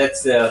world. So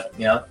that's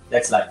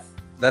that's life.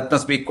 That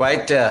must be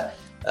quite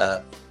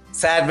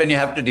sad when you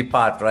have to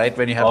depart, right?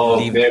 When you have to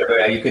leave.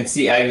 Very. You can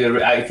see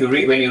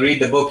when you read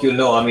the book, you'll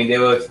know.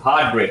 There were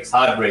heartbreaks.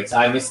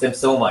 I miss them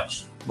so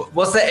much.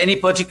 Was there any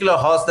particular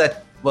horse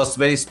that was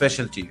very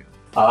special to you?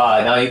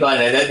 No, you can't.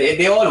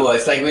 They all were.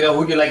 It's like,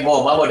 who do you like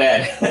more, mom or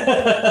dad?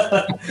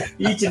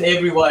 Each and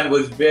every one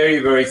was very,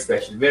 very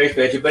special, very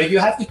special. But if you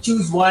have to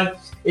choose one,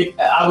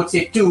 I would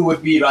say 2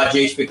 would be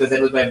Rajesh, because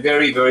that was my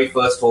very, very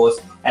first horse,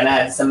 and I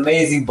had this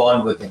amazing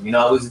bond with him.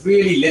 I was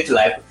really little.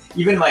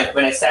 When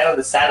I sat on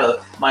the saddle,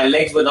 my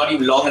legs were not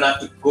even long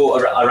enough to go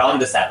around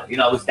the saddle.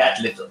 I was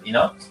that little,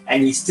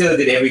 and he still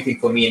did everything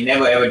for me and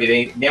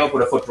never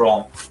put a foot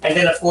wrong. And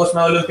then, of course,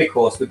 my Olympic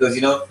horse, because,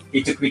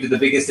 he took me to the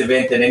biggest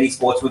event that any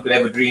sportsman could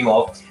ever dream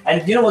of.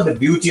 And what the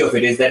beauty of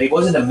it is, that it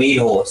wasn't a made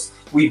horse.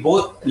 We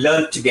both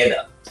learned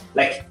together.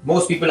 Like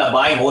most people are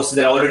buying horses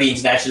that are already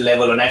international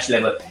level or national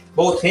level.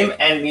 Both him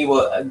and me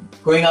were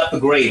going up the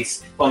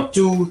grades from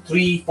 2,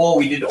 3, 4.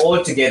 We did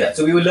all together.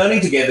 So we were learning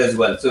together as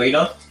well. So,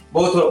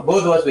 both of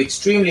us were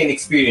extremely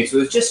inexperienced. It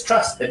was just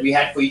trust that we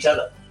had for each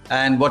other.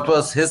 And what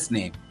was his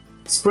name?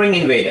 Spring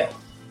Invader.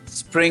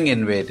 Spring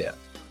Invader.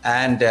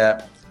 And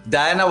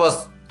Diana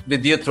was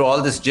with you through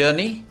all this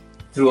journey?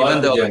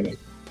 Throughout the journey.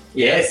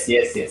 Yes.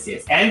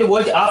 And the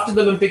world after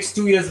the Olympics,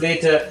 2 years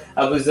later,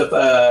 I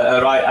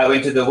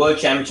went to the World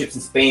Championships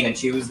in Spain, and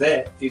she was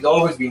there. She's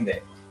always been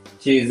there.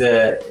 She's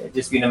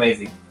just been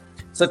amazing.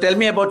 So tell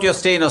me about your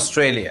stay in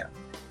Australia.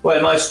 Well,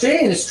 my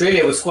stay in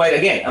Australia was quite,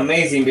 again,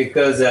 amazing,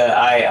 because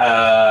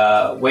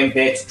I went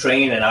there to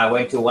train, and I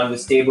went to one of the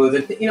stables,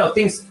 and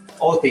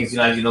all things,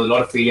 a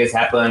lot of failures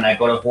happen. I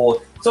got a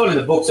horse. It's all in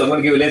the book, so I'm going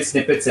to give you little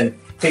snippets and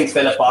things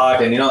fell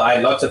apart, and I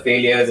had lots of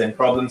failures and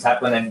problems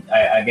happen. And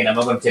I'm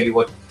not going to tell you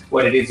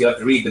what it is. You have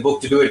to read the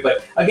book to do it.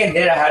 But again,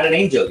 there I had an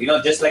angel.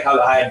 Just like how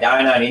I had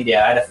Diana in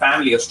India, I had a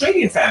family,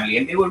 Australian family,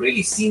 and they were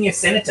really senior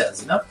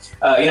senators.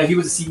 He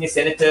was a senior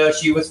senator.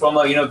 She was from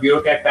a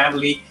bureaucrat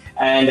family.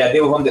 And they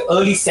were one of the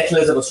early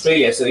settlers of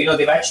Australia. So,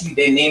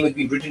 their name has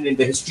been written in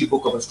the history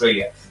book of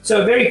Australia.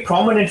 So a very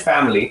prominent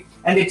family.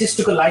 And they just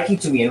took a liking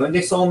to me. And when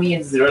they saw me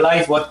and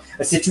realized what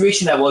a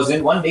situation I was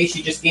in, one day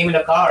she just came in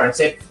a car and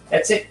said,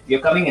 "That's it.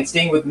 You're coming and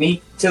staying with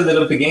me till the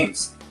Olympic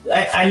Games."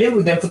 I lived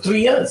with them for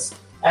 3 years.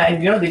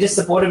 And, they just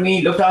supported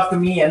me, looked after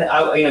me. And,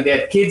 they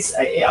had kids.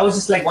 I was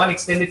just like one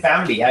extended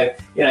family. I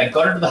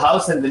got into the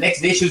house, and the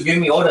next day she was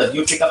giving me orders.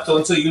 You pick up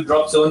so-and-so, you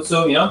drop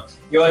so-and-so,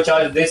 you're in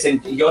charge of this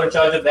and you're in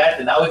charge of that.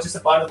 And I was just a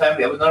part of the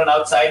family. I was not an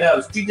outsider. I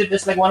was treated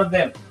just like one of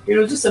them. It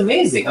was just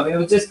amazing. It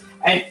was just,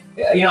 and,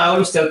 I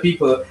always tell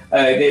people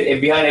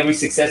behind every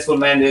successful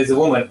man, there's a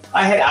woman.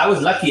 I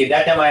was lucky. At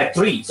that time, I had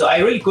 3. So I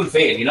really could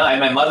fail. I had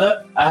my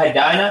mother, I had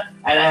Diana,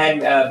 and I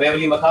had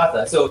Beverly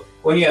MacArthur. So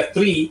when you have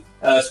 3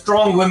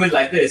 strong women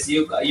like this,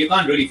 you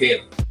can't really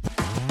fail.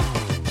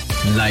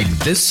 Like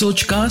this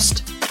Sochcast?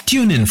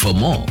 Tune in for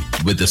more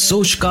with the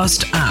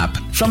Sochcast app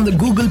from the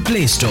Google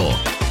Play Store.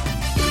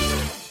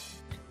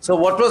 So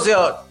what was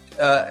your,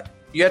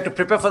 you had to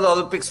prepare for the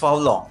Olympics for how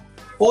long?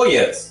 4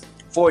 years.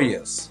 4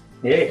 years.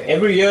 Yeah,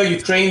 every year you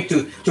train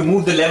to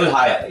move the level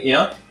higher,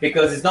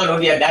 because it's not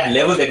only at that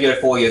level that you're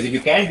at 4 years. If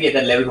you can be at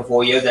that level for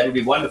 4 years, that would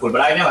be wonderful.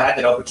 But I never had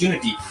that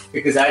opportunity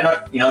because I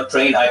not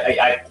trained.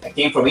 I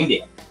came from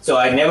India. So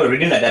I never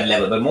ridden at that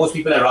level, but most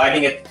people are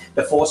riding at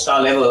the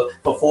 4-star level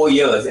for 4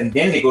 years and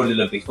then they go to the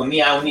Olympics. For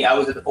me, I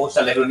was at the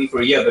 4-star level only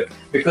for a year, but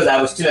because I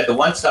was still at the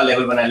 1-star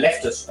level when I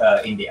left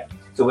India.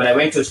 So when I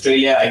went to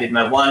Australia, I did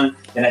my 1,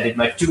 then I did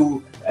my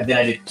 2, and then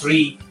I did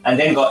 3, and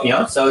then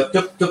so it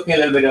took me a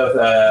little bit of,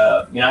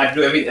 I had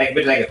to do a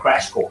bit like a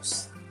crash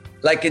course.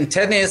 Like in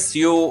tennis,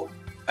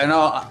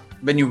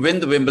 when you win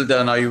the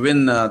Wimbledon or you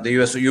win the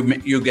US,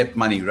 you get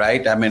money,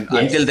 right? Yes.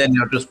 Until then you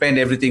have to spend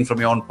everything from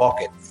your own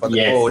pocket for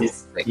the coach.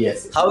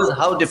 Yes.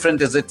 How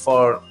different is it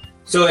for?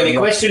 So in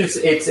equestrian,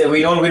 it's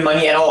we don't win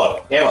money at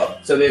all, ever.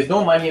 So there's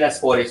no money in a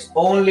sport. It's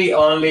only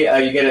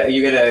you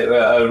get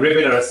a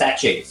ribbon or a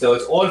sachet. So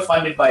it's all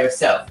funded by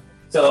yourself.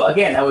 So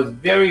again, I was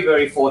very,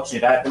 very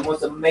fortunate. I had the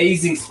most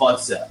amazing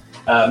sponsor,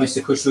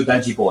 Mr. Kushru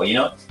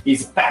Danjiboy.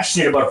 He's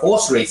passionate about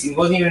horse racing. He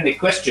wasn't even an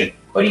equestrian,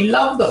 but he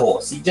loved the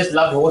horse. He just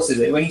loved horses.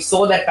 And when he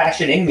saw that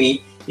passion in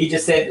me, he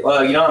just said,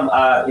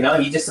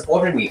 he just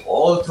supported me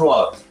all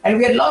throughout. And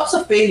we had lots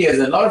of failures.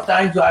 A lot of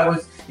times I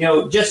was,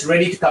 just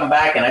ready to come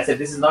back. And I said,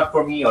 this is not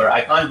for me, or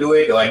I can't do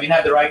it, or I didn't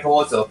have the right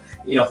horse, or,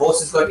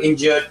 horses got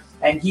injured.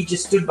 And he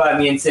just stood by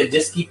me and said,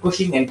 just keep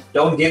pushing and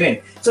don't give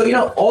in. So,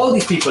 all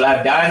these people, I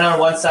have Diana on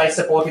one side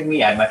supporting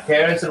me. I had my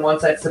parents on one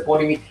side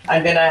supporting me.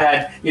 And then I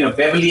had,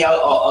 Beverly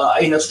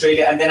in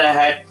Australia. And then I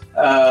had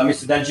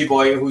Mr.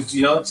 Danjiboy, who's,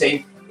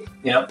 saying,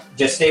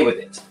 just stay with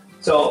it.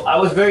 So I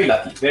was very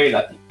lucky, very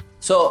lucky.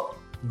 So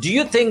do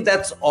you think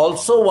that's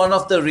also one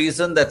of the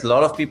reasons that a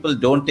lot of people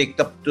don't take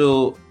up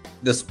to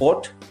the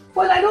sport?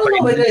 Well, I don't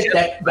know whether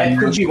that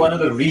could be one of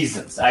the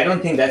reasons. I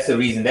don't think that's the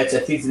reason. That's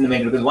at least in the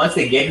middle. Because once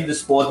they get into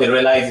sport, they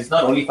realize it's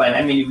not only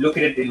fun. You look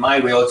at it in my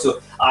way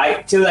also.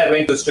 Till I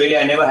went to Australia,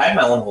 I never had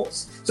my own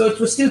horse. So it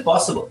was still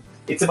possible.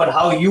 It's about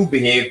how you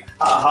behave,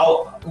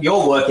 how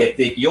your work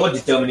ethic, your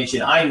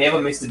determination. I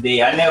never missed a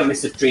day. I never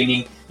missed a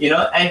training,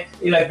 And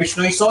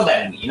Bishnoi saw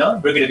that in me,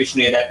 Brigadier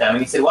Bishnoi at that time.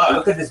 And he said, wow,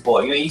 look at this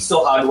boy. He's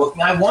so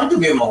hardworking. I want to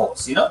give him a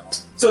horse,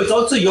 So it's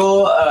also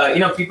your,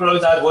 people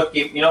always ask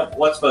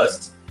what's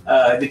first?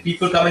 Did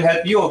people come and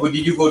help you, or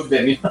did you go to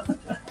them?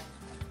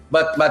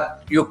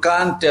 But you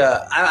can't.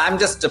 I'm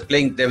just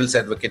playing devil's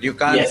advocate. You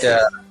can't.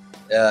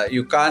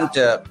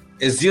 Yes.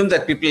 Assume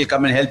that people will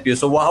come and help you.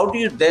 So how do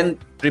you then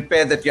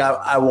prepare that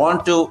I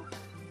want to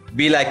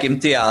be like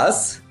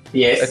Imtiaz?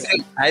 Yes.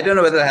 Okay? I don't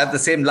know whether I have the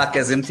same luck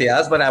as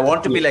Imtiaz, but I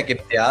want to be like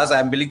Imtiaz.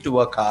 I'm willing to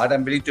work hard.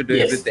 I'm willing to do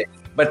everything.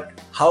 But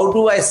how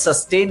do I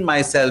sustain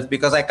myself?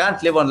 Because I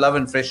can't live on love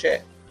and fresh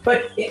air.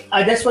 But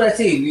that's what I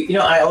say.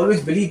 I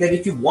always believe that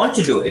if you want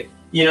to do it,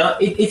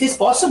 it is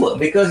possible.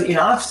 Because in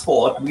our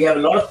sport, we have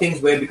a lot of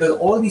things where, because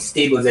all these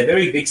stables are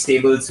very big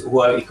stables who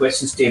are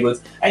equestrian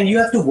stables, and you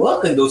have to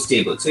work in those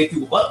stables. So if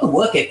you work the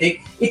work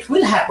ethic, it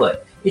will happen.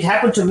 It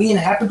happened to me and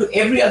it happened to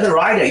every other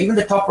rider, even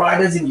the top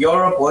riders in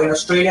Europe or in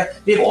Australia.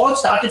 They've all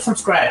started from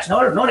scratch.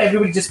 Not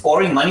everybody's just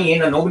pouring money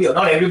in, or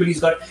not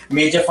everybody's got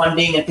major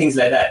funding and things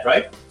like that,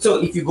 right?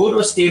 So if you go to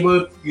a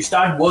stable, you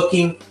start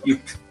working,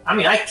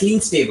 I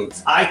cleaned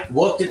stables. I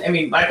worked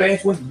my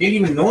parents didn't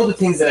even know the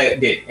things that I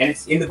did. And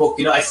it's in the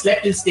book, I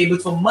slept in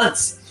stables for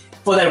months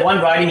for that one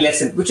riding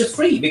lesson, which was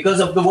free because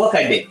of the work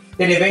I did.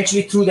 Then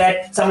eventually through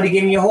that, somebody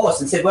gave me a horse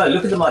and said, well,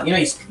 look at the man,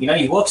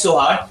 you work so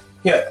hard.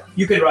 Here,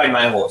 you can ride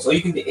my horse. Or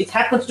it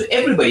happens to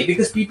everybody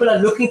because people are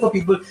looking for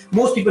people.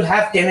 Most people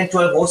have 10 and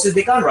 12 horses.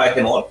 They can't ride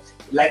them all.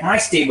 Like my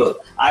stable,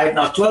 I have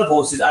now 12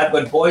 horses. I've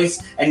got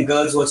boys and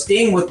girls who are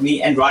staying with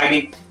me and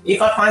riding.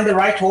 If I find the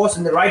right horse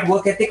and the right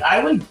work ethic,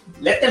 I will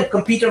let them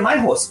compete on my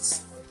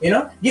horses.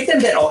 give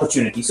them that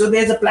opportunity. So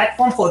there's a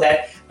platform for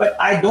that. But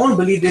I don't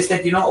believe this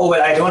that,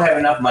 I don't have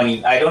enough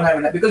money. I don't have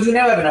enough, because you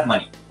never have enough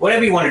money.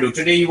 Whatever you want to do.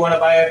 Today you want to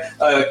buy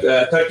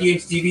a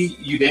 30-inch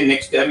TV, then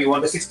next time you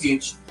want a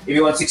 60-inch. If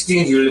you want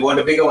 16-inch, you'll want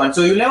a bigger one.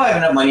 So you'll never have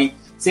enough money.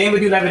 Same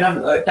with you'll have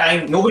enough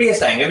time. Nobody has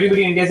time.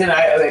 Everybody in India says,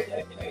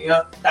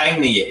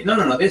 time nahi hai.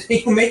 No. This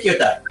you make your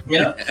time.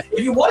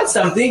 If you want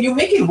something, you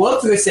make it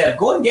work for yourself.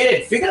 Go and get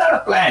it. Figure out a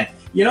plan.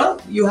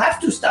 You have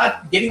to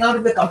start getting out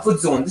of the comfort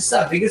zone. This is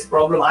our biggest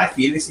problem, I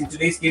feel, is in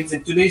today's kids,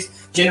 in today's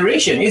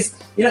generation, is,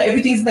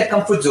 everything's in the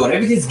comfort zone.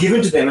 Everything's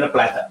given to them in a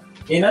platter.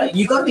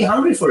 You got to be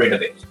hungry for it a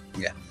bit.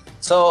 Yeah.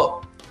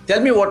 So tell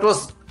me, what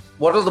was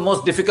the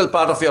most difficult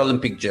part of your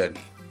Olympic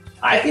journey?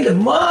 I think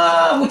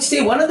I would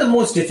say one of the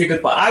most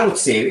difficult part, I would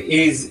say,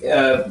 is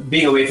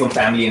being away from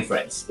family and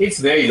friends. It's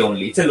very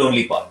lonely. It's a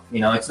lonely part.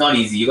 It's not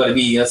easy. You got to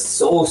be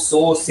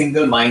so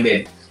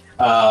single-minded.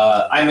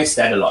 I miss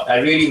that a lot. I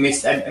really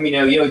miss that.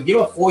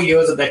 Give up 4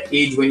 years of that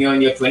age when you're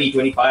in your 20,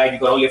 25, you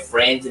got all your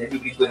friends and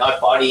everybody's going out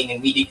partying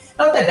and meeting.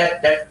 Not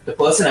that the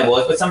person I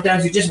was, but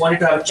sometimes you just wanted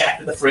to have a chat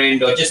with a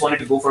friend, or just wanted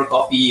to go for a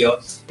coffee,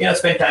 or,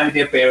 spend time with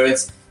your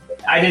parents.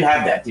 I didn't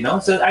have that,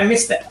 so I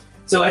miss that.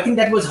 So I think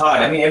that was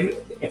hard.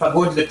 If I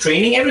go into the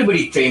training,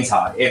 everybody trains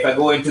hard. If I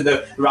go into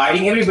the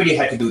riding, everybody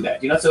had to do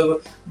that,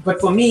 So, but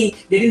for me,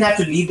 they didn't have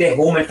to leave their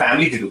home and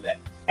family to do that.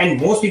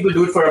 And most people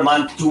do it for a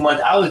month, 2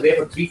 months. I was there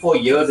for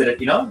 3-4 years at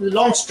a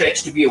long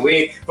stretch to be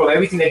away from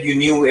everything that you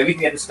knew,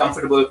 everything that was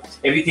comfortable,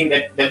 everything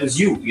that was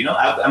you.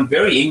 I'm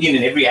very Indian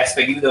in every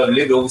aspect. Even though I've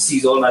lived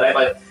overseas all my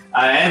life,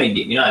 I am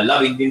Indian. I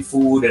love Indian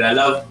food, and I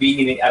love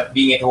being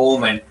at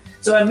home, and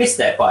so I missed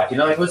that part. It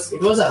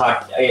was a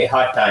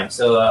hard time.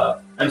 So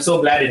I'm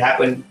so glad it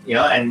happened.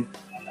 And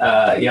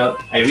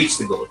I reached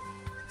the goal.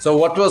 So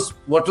what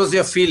was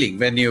your feeling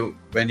when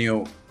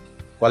you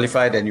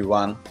qualified and you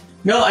won?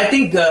 No, I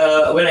think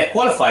when I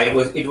qualified,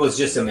 it was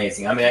just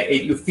amazing.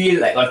 You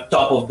feel like on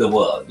top of the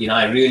world.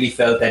 I really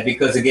felt that,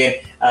 because again,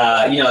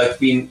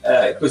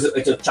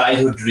 it's a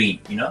childhood dream.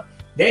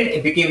 Then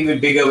it became even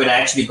bigger when I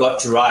actually got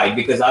to ride,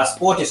 because our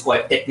sport is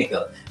quite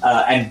technical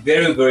and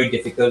very, very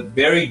difficult,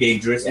 very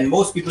dangerous, and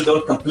most people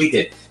don't complete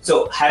it.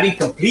 So having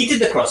completed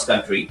the cross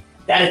country,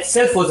 that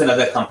itself was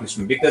another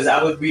accomplishment, because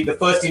I would be the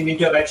first Indian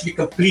to have actually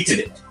completed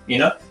it.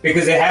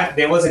 Because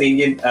there was an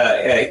Indian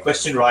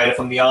equestrian rider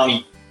from the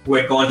army who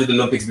had gone to the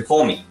Olympics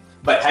before me,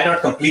 but had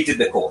not completed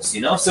the course.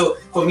 So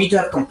for me to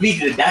have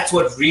completed it, that's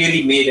what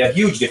really made a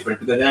huge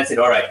difference, because then I said,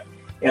 all right,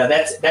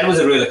 that was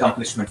a real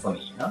accomplishment for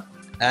me.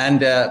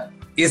 And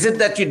is it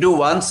that you do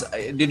once?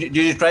 Did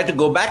you try to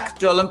go back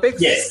to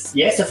Olympics?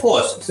 Yes, of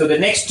course. So the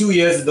next 2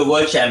 years is the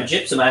World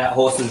Championship. So my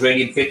horse was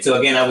ready and fit. So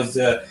again, I was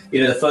the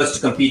first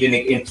to compete in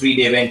a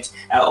 3-day event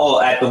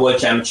or at the World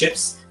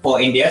Championships for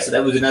India. So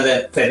that was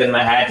another feather in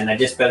my hat, and I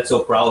just felt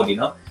so proud,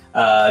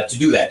 to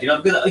do that,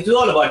 because it was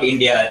all about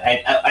India. And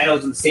I know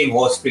it was the same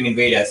horse, Spring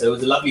Invader. So it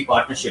was a lovely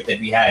partnership that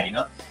we had,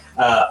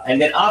 And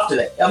then after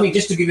that,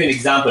 just to give you an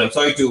example, I'm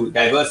sorry to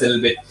diverse a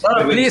little bit.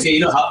 No, please. Say,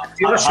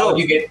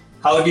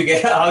 how do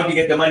you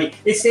get the money?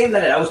 It's same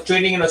like that. I was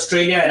training in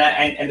Australia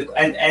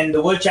and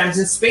the world champions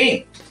in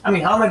Spain.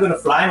 How am I going to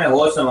fly my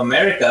horse from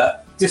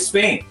America to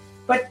Spain?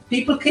 But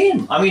people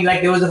came.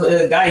 There was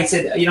a guy, he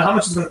said, how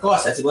much is it going to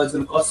cost? I said, well, it's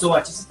going to cost so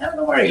much. He said, no,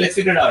 don't worry, let's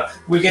figure it out.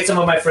 We'll get some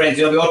of my friends.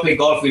 We all play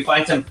golf. We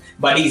find some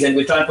buddies and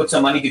we'll try and put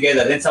some money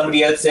together. Then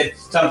somebody else said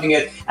something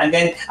else. And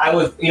then I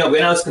was,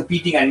 when I was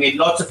competing, I made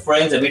lots of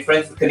friends. I made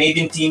friends with the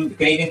Canadian team. The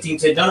Canadian team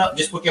said, no,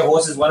 just put your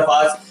horses, one of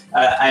ours.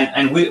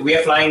 And we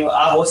are flying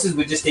our horses.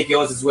 We'll just take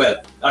yours as well.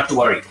 Not to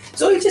worry.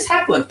 So it just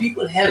happens.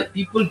 People help.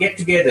 People get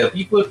together.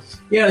 People,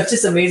 it's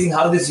just amazing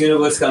how this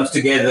universe comes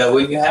together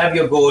when you have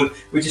your goal,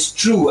 which is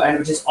true and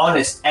which is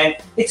honest. And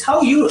it's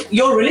how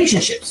your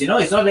relationships.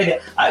 It's not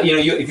like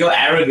if you're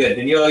arrogant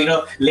and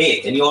you're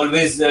late and you're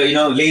always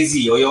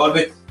lazy, or you're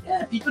always.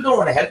 Yeah, people don't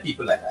want to help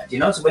people like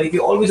that. So, but if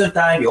you're always on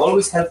time, you're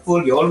always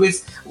helpful, you're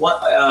always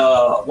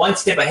one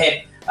step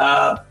ahead,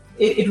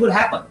 it will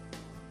happen.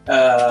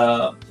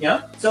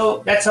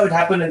 So that's how it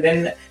happened. And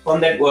then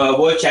from that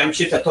World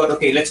Championships, I thought,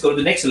 okay, let's go to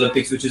the next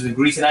Olympics, which is in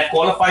Greece. And I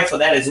qualified for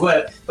that as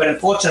well. But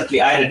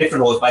unfortunately, I had a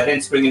different horse. By then,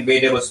 Spring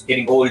Invader was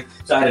getting old.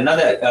 So I had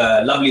another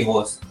lovely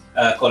horse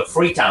called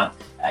Freetown,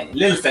 a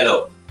little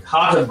fellow,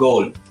 heart of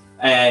gold.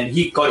 And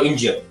he got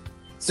injured.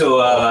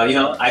 So,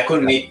 I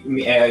couldn't make,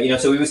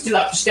 so we were still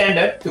up to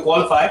standard to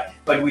qualify,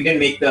 but we didn't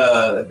make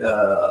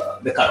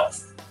the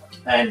cutoff.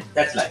 And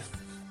that's life.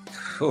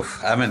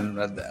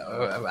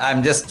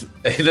 I'm just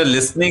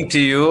listening to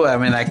you.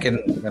 I can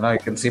you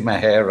can see my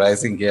hair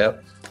rising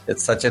here.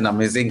 It's such an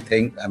amazing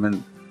thing.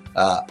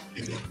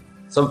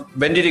 So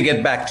when did you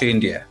get back to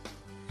India?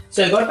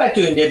 So I got back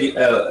to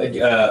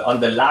India on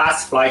the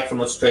last flight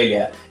from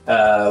Australia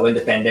when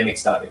the pandemic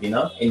started.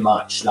 In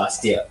March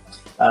last year.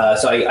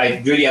 So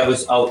I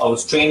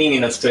was training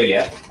in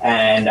Australia,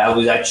 and I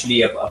was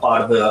actually a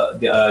part of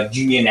the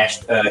junior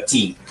national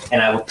team,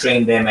 and I would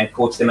train them and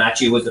coach them.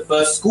 Actually, it was the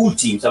first school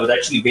team. So I was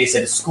actually based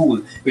at a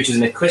school, which was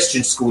an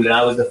equestrian school, and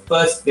I was the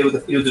first. It was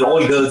an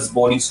all-girls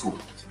boarding school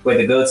where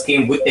the girls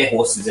came with their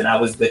horses, and I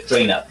was the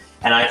trainer.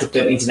 and I took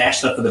them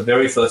international for the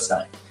very first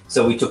time.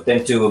 So we took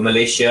them to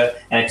Malaysia,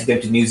 and I took them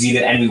to New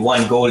Zealand, and we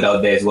won gold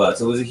out there as well.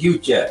 So it was a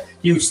huge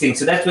thing.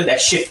 So that's when that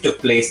shift took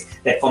place,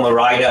 that from a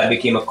rider, I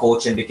became a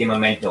coach and became a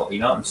mentor.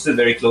 I'm still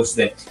very close to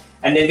them.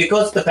 And then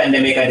because of the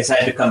pandemic, I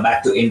decided to come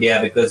back to India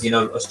because,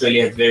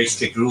 Australia has very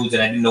strict rules,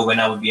 and I didn't know when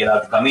I would be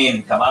allowed to come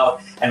in, come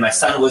out. And my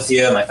son was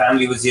here, my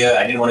family was here.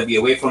 I didn't want to be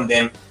away from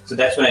them. So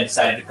that's when I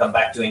decided to come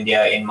back to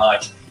India in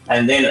March.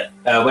 And then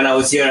when I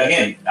was here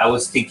again, I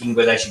was thinking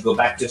whether I should go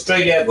back to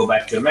Australia, go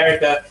back to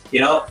America.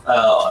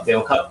 There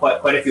were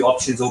quite a few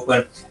options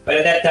open. But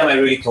at that time, I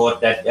really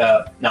thought that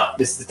now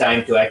this is the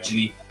time to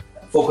actually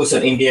focus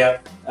on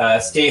India,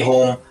 stay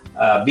home,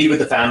 be with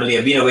the family.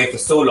 I've been away for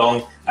so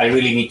long. I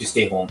really need to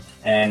stay home.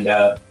 And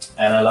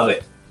I love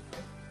it.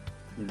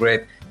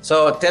 Great.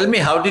 So tell me,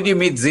 how did you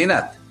meet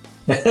Zeenat?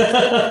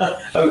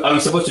 Are we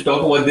supposed to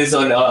talk about this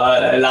on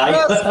live?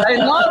 Yes, why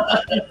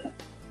not?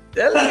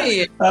 Tell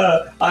me.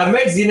 I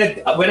met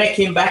Zeenat when I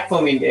came back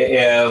from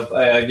India.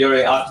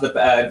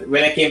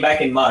 When I came back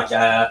in March,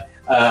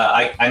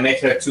 I met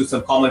her through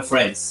some common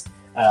friends,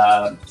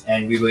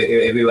 and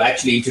we were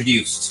actually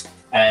introduced.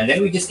 And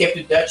then we just kept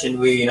in touch, and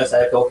we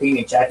started talking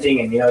and chatting,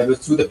 and it was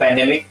through the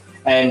pandemic.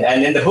 And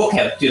then the book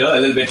helped, a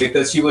little bit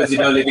because she was,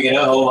 living in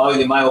her home, I was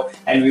in my home,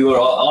 and we were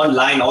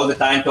online all the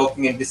time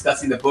talking and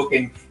discussing the book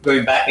and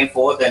going back and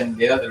forth, and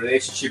the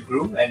relationship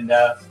grew. And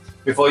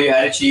before you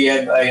had it, she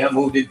had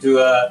moved into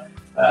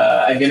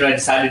and I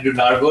decided to do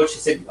Nargo. She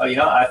said,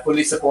 I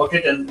fully support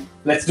it, and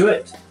let's do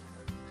it.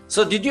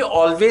 So did you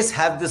always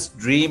have this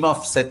dream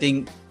of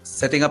setting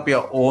up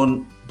your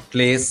own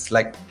place,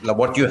 like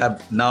what you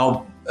have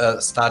now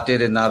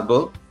started in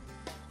Nargo?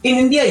 In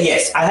India,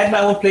 yes. I had my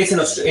own place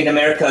in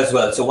America as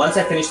well. So once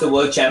I finished the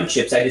World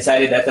Championships, I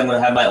decided that I'm going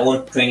to have my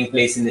own training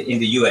place in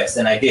the US.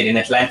 And I did. In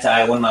Atlanta,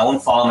 I owned my own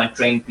farm and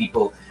trained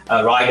people,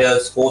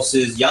 riders,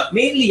 horses,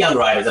 mainly young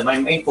riders. And my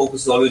main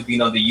focus has always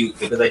been on the youth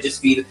because I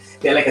just feel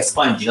they're like a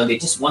sponge. They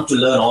just want to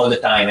learn all the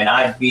time. And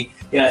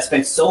I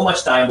spent so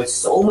much time with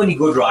so many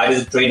good riders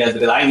and trainers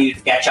because I needed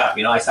to catch up.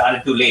 I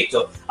started too late.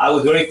 So I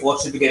was very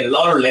fortunate to get a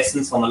lot of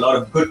lessons from a lot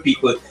of good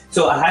people.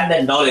 So I had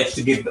that knowledge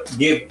to give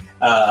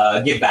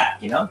back,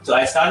 So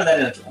I started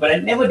that, but I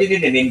never did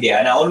it in India,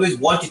 and I always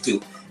wanted to.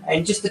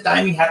 And just the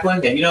timing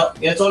happened, and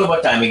it's all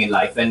about timing in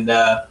life. And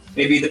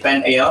maybe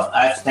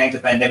I have to thank the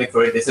pandemic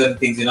for it. There's certain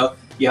things,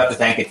 you have to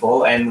thank it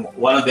for, and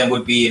one of them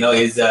would be,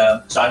 is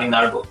starting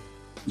Nargo.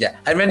 Yeah,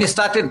 and when you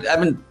started,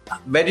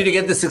 where did you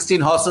get the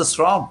 16 horses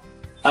from?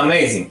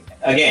 Amazing.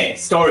 Again,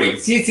 story.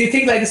 See,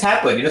 things like this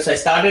happen. So I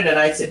started and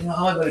I said,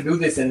 how am I going to do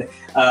this? And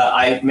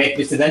I met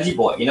Mr. Danji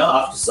Boy,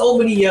 after so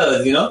many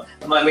years,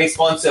 my main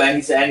sponsor. And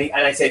he said,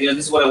 and I said,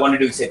 this is what I want to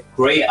do. He said,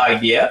 great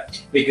idea,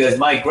 because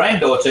my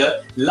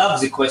granddaughter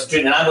loves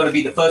equestrian and I'm going to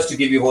be the first to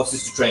give you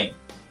horses to train.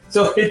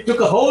 So it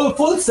took a whole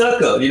full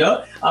circle, he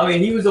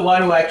was the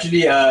one who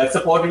actually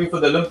supported me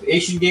for the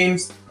Asian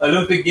Games,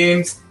 Olympic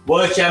Games,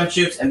 World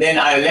Championships. And then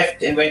I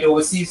left and went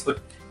overseas for,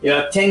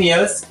 10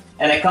 years.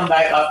 And I come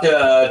back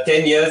after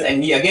 10 years,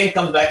 and he again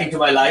comes back into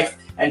my life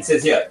and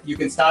says, you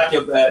can start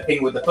your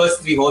thing with the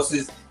first 3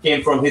 horses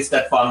came from his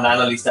stud farm,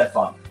 Nanoli Stud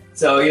Farm.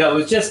 So, it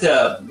was just,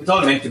 it's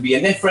all meant to be.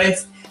 And then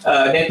friends,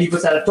 then people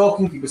started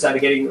talking, people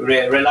started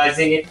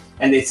realizing it,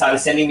 and they started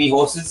sending me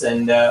horses,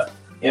 and,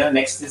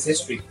 next is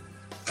history.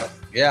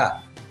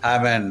 Yeah.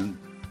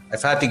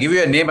 If I had to give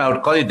you a name, I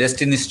would call you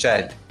Destiny's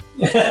Child.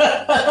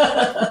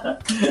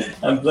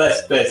 I'm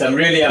blessed. I'm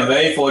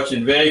very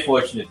fortunate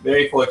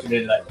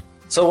in life.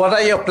 So what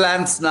are your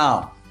plans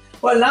now?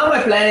 Well, now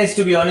my plan is,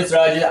 to be honest,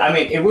 Raj,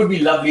 it would be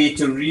lovely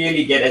to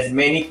really get as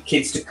many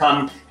kids to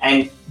come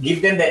and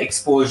give them that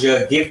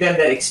exposure, give them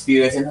that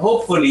experience, and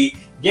hopefully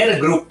get a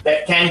group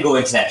that can go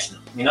international,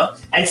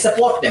 and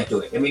support them to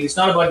it. It's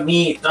not about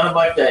me. It's not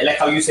about, like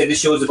how you said, this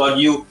show is about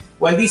you.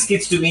 When these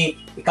kids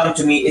come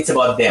to me, it's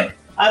about them.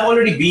 I've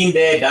already been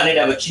there, done it,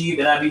 I've achieved,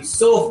 and I've been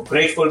so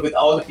grateful with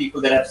all the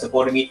people that have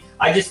supported me.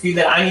 I just feel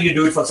that I need to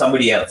do it for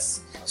somebody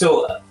else.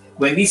 So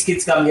when these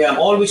kids come here, I'm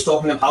always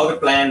talking to them how to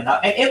plan,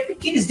 and every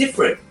kid is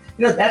different.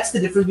 That's the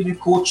difference between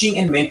coaching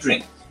and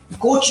mentoring.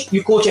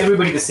 You coach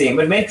everybody the same,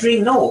 but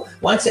mentoring, no.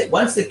 Once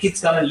the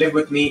kids come and live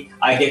with me,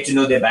 I get to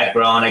know their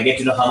background, I get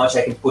to know how much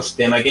I can push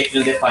them, I get to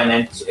know their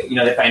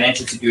their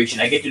financial situation,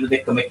 I get to know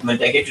their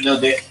commitment, I get to know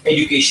their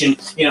education,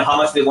 how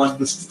much they want to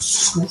do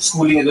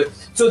schooling.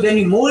 So then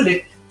you mold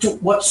it to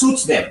what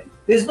suits them.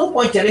 There's no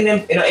point telling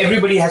them,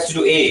 everybody has to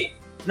do A.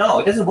 No,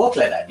 it doesn't work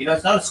like that.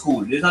 It's not a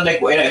school. It's not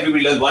like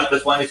everybody learns 1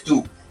 + 1 is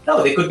 2.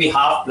 No, they could be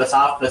half plus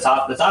half plus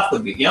half plus half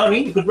could be. You know what I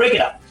mean? You could break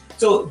it up.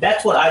 So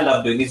that's what I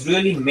love doing, is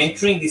really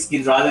mentoring these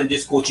kids rather than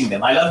just coaching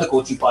them. I love the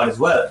coaching part as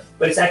well,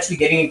 but it's actually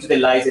getting into their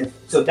lives. And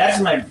so that's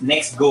my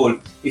next goal,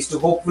 is to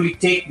hopefully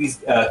take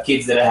these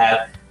kids that I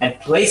have and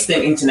place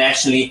them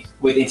internationally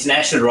with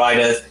international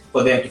riders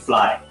for them to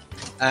fly.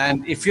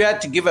 And if you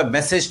had to give a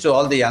message to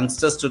all the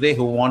youngsters today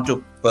who want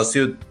to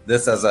pursue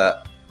this as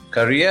a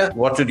career,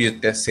 what would you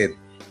say?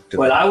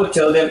 Well, I would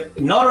tell them,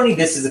 not only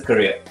this is a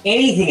career,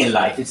 anything in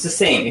life, it's the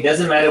same. It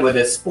doesn't matter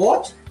whether it's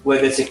sport,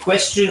 whether it's a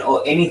question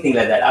or anything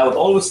like that, I would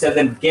always tell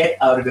them, get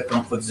out of the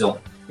comfort zone.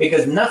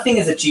 Because nothing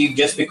is achieved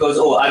just because,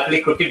 I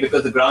play cricket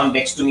because the ground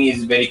next to me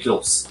is very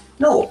close.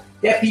 No,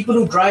 there are people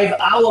who drive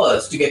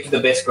hours to get to the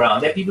best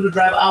ground. There are people who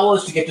drive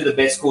hours to get to the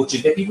best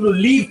coaches. There are people who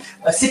leave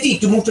a city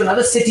to move to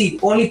another city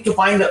only to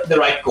find the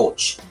right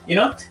coach.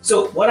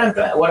 So what I'm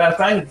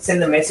trying to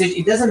send the message,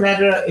 it doesn't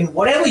matter in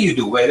whatever you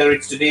do, whether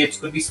it's today, it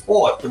could be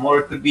sport, tomorrow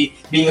it could be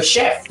being a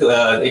chef,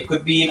 it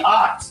could be in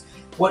arts.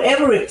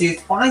 Whatever it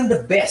is, find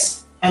the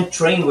best and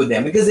train with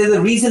them, because there's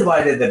a reason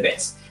why they're the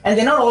best. And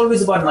they're not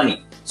always about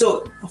money.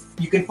 So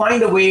you can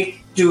find a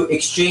way to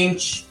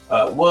exchange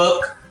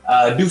work,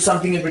 do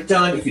something in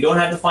return if you don't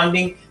have the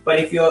funding. But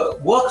if you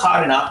work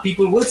hard enough,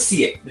 people will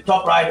see it. The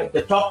top riders,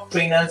 the top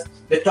trainers,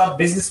 the top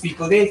business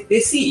people, they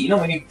see.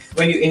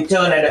 When you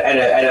intern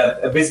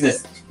at a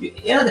business,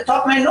 the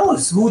top man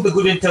knows who the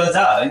good interns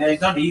are, and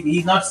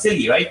he's not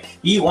silly, right?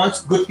 He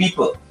wants good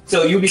people.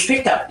 So you'll be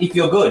picked up if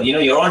you're good.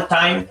 You're on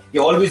time.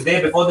 You're always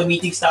there before the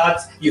meeting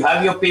starts. You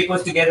have your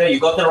papers together. You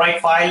got the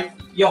right file.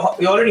 You're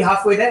already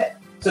halfway there.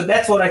 So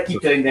that's what I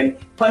keep telling them.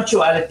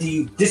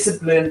 Punctuality,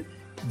 discipline,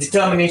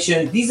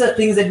 determination. These are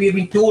things that we've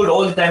been told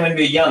all the time when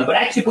we're young, but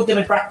actually put them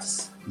in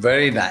practice.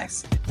 Very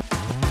nice.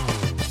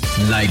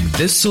 Like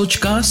this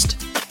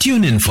Sochcast?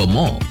 Tune in for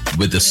more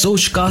with the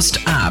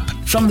Sochcast app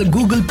from the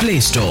Google Play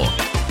Store.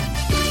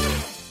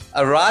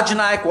 Raj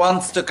Nayak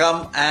wants to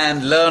come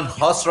and learn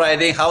horse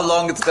riding. How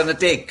long it's going to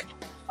take?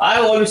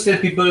 I always tell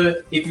people,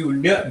 if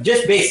you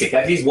just basic,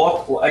 at least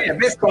walk,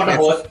 trot a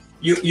horse,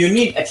 you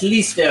need at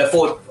least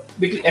 4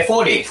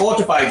 days, 4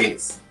 to 5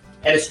 days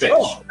at a stretch.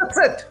 Oh, that's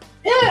it.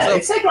 Yeah, so,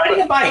 it's like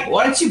riding a bike.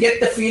 Once you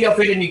get the feel of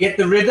it and you get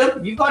the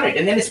rhythm, you got it.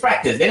 And then it's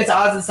practice. Then it's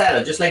hours and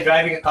saddle, just like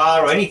driving a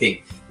car or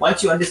anything.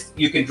 Once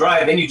you can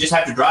drive, then you just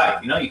have to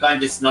drive. You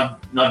can't just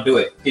not do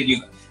it till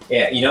you.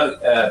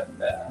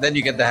 Then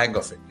you get the hang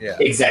of it. Yeah.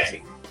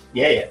 Exactly.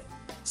 Yeah.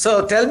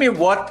 So tell me,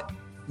 what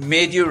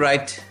made you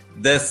write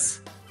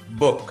this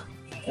book?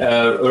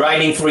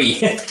 Riding free.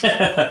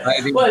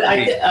 Riding well,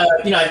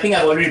 free. I think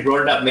I've already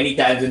brought it up many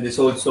times in this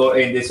whole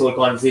story, in this whole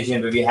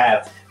conversation that we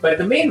have. But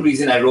the main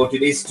reason I wrote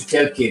it is to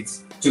tell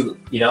kids to,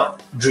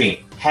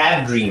 dream,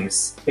 have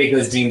dreams,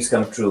 because dreams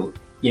come true.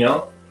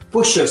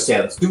 Push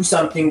yourselves, do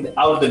something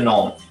out of the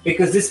norm,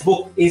 because this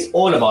book is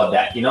all about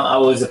that. I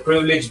was a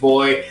privileged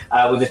boy.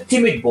 I was a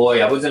timid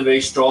boy. I wasn't a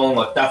very strong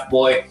or tough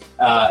boy.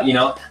 I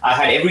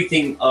had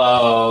everything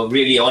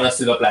really on a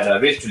silver platter.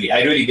 Literally,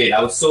 I really did.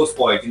 I was so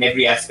spoiled in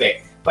every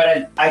aspect.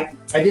 But I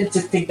didn't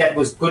just think that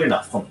was good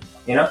enough for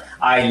me.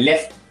 I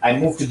left. I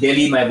moved to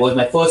Delhi. Was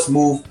my first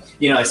move.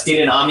 I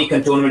stayed in army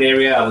cantonment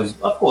area.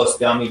 Of course,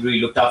 the army really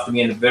looked after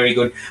me, and very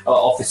good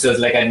officers,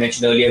 like I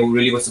mentioned earlier, who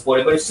really were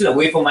supportive. But it's still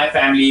away from my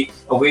family,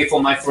 away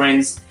from my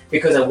friends,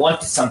 because I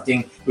wanted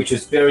something which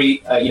was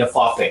very,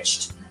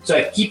 far-fetched. So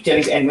I keep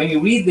telling, and when you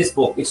read this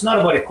book, it's not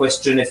about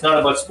equestrian, it's not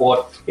about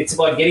sport, it's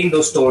about getting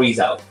those stories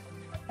out.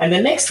 And the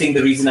next thing,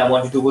 the reason I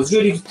wanted to was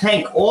really to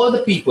thank all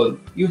the people.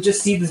 You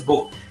just see this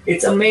book.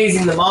 It's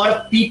amazing the amount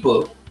of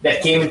people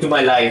that came into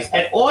my life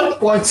at all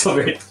points of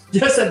it,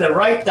 just at the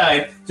right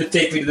time to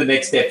take me to the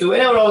next step. So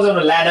whenever I was on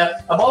a ladder,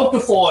 about to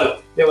fall,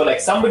 they were like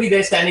somebody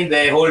there standing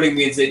there holding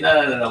me and saying,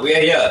 no, we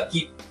are here.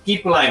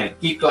 Keep climbing.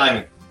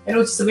 And it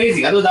was just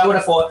amazing. Otherwise, I would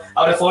have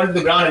fallen to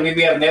the ground, and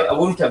maybe I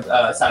wouldn't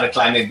have started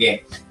climbing again.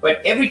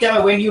 But every time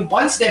I went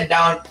one step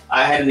down,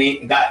 I had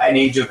an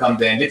angel come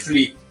there and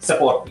literally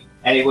support me.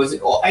 And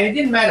it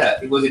didn't matter.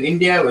 It was in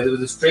India, whether it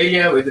was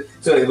Australia,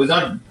 so it was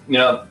not,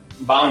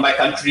 bound by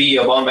country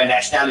or bound by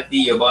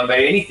nationality or bound by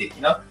anything,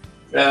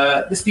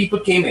 These people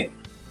came in.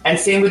 And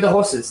same with the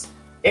horses.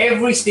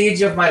 Every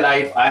stage of my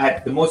life, I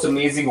had the most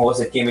amazing horse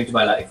that came into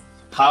my life.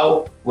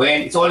 How,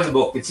 when, it's all in the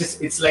book.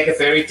 It's like a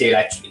fairy tale,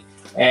 actually.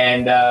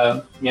 And,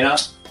 I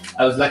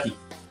was lucky.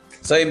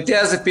 So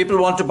Imtiaz, if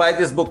people want to buy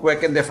this book, where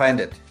can they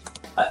find it?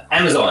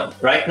 Amazon.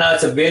 Right now,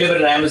 it's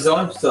available on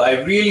Amazon. So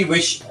I really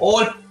wish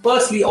all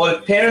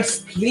parents,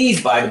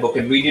 please buy the book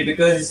and read it,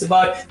 because it's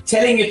about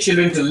telling your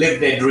children to live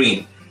their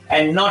dream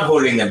and not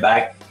holding them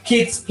back.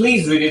 Kids,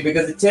 please read it,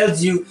 because it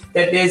tells you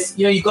that there's,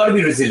 you got to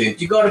be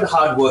resilient, you got to be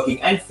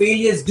hardworking, and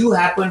failures do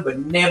happen, but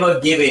never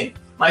give in.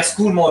 My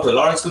school motto,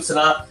 Lawrence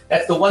Kusana,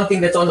 that's the one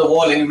thing that's on the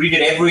wall, and you read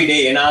it every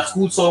day. And our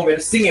school song we had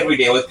to sing every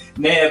day was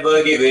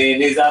 "Never give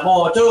in is our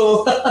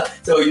motto."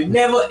 So you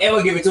never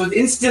ever give it. So it's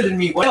instilled in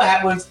me. Whatever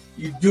happens,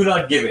 you do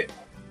not give it.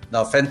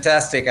 No,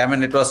 fantastic.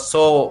 It was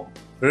so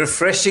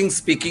refreshing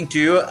speaking to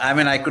you.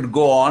 I could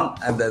go on,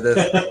 and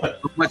there's so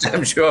much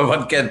I'm sure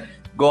one can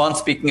go on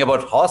speaking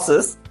about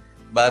horses.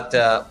 But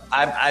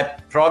I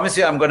promise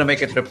you, I'm going to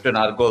make a trip to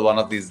Nargol one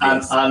of these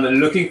days. I'm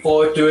looking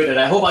forward to it, and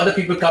I hope other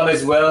people come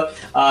as well.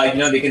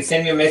 They can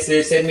send me a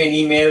message, send me an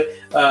email.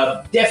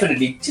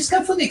 Definitely, just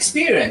come for the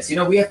experience.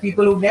 We have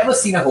people who've never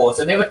seen a horse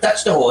or never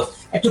touched a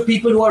horse, and to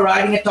people who are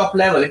riding at top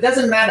level. It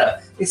doesn't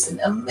matter. It's an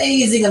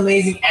amazing,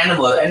 amazing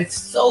animal, and it's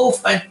so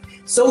fun.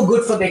 So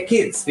good for their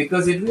kids,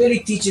 because it really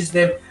teaches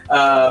them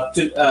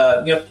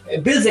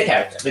it builds their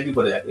character. Let me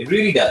put it that way. It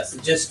really does.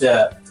 It's just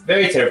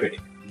very therapeutic.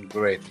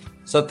 Great.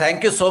 So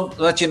thank you so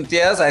much,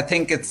 Imtiaz. I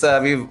think it's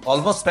we've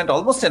almost spent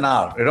almost an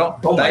hour.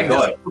 Oh my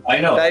God, I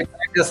know. Time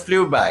just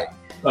flew by.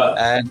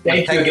 And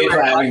thank you again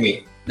for having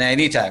me.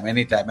 Anytime.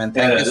 And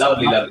thank you so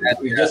much.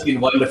 Lovely. You've just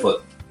been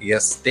wonderful.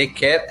 Yes, take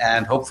care,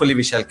 and hopefully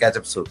we shall catch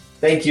up soon.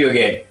 Thank you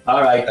again.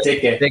 All right,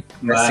 take care.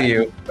 Bye. See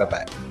you.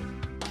 Bye-bye.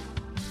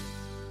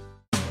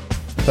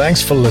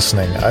 Thanks for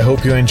listening. I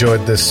hope you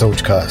enjoyed this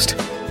Sochcast.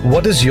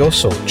 What is your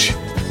Soch?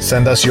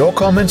 Send us your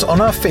comments on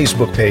our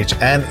Facebook page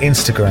and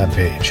Instagram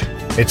page.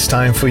 It's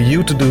time for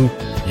you to do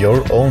your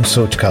own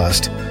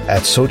Sochcast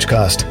at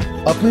Sochcast.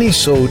 Apni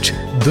Soch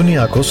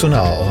Duniya ko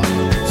sunao.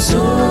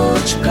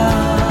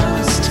 Sochcast.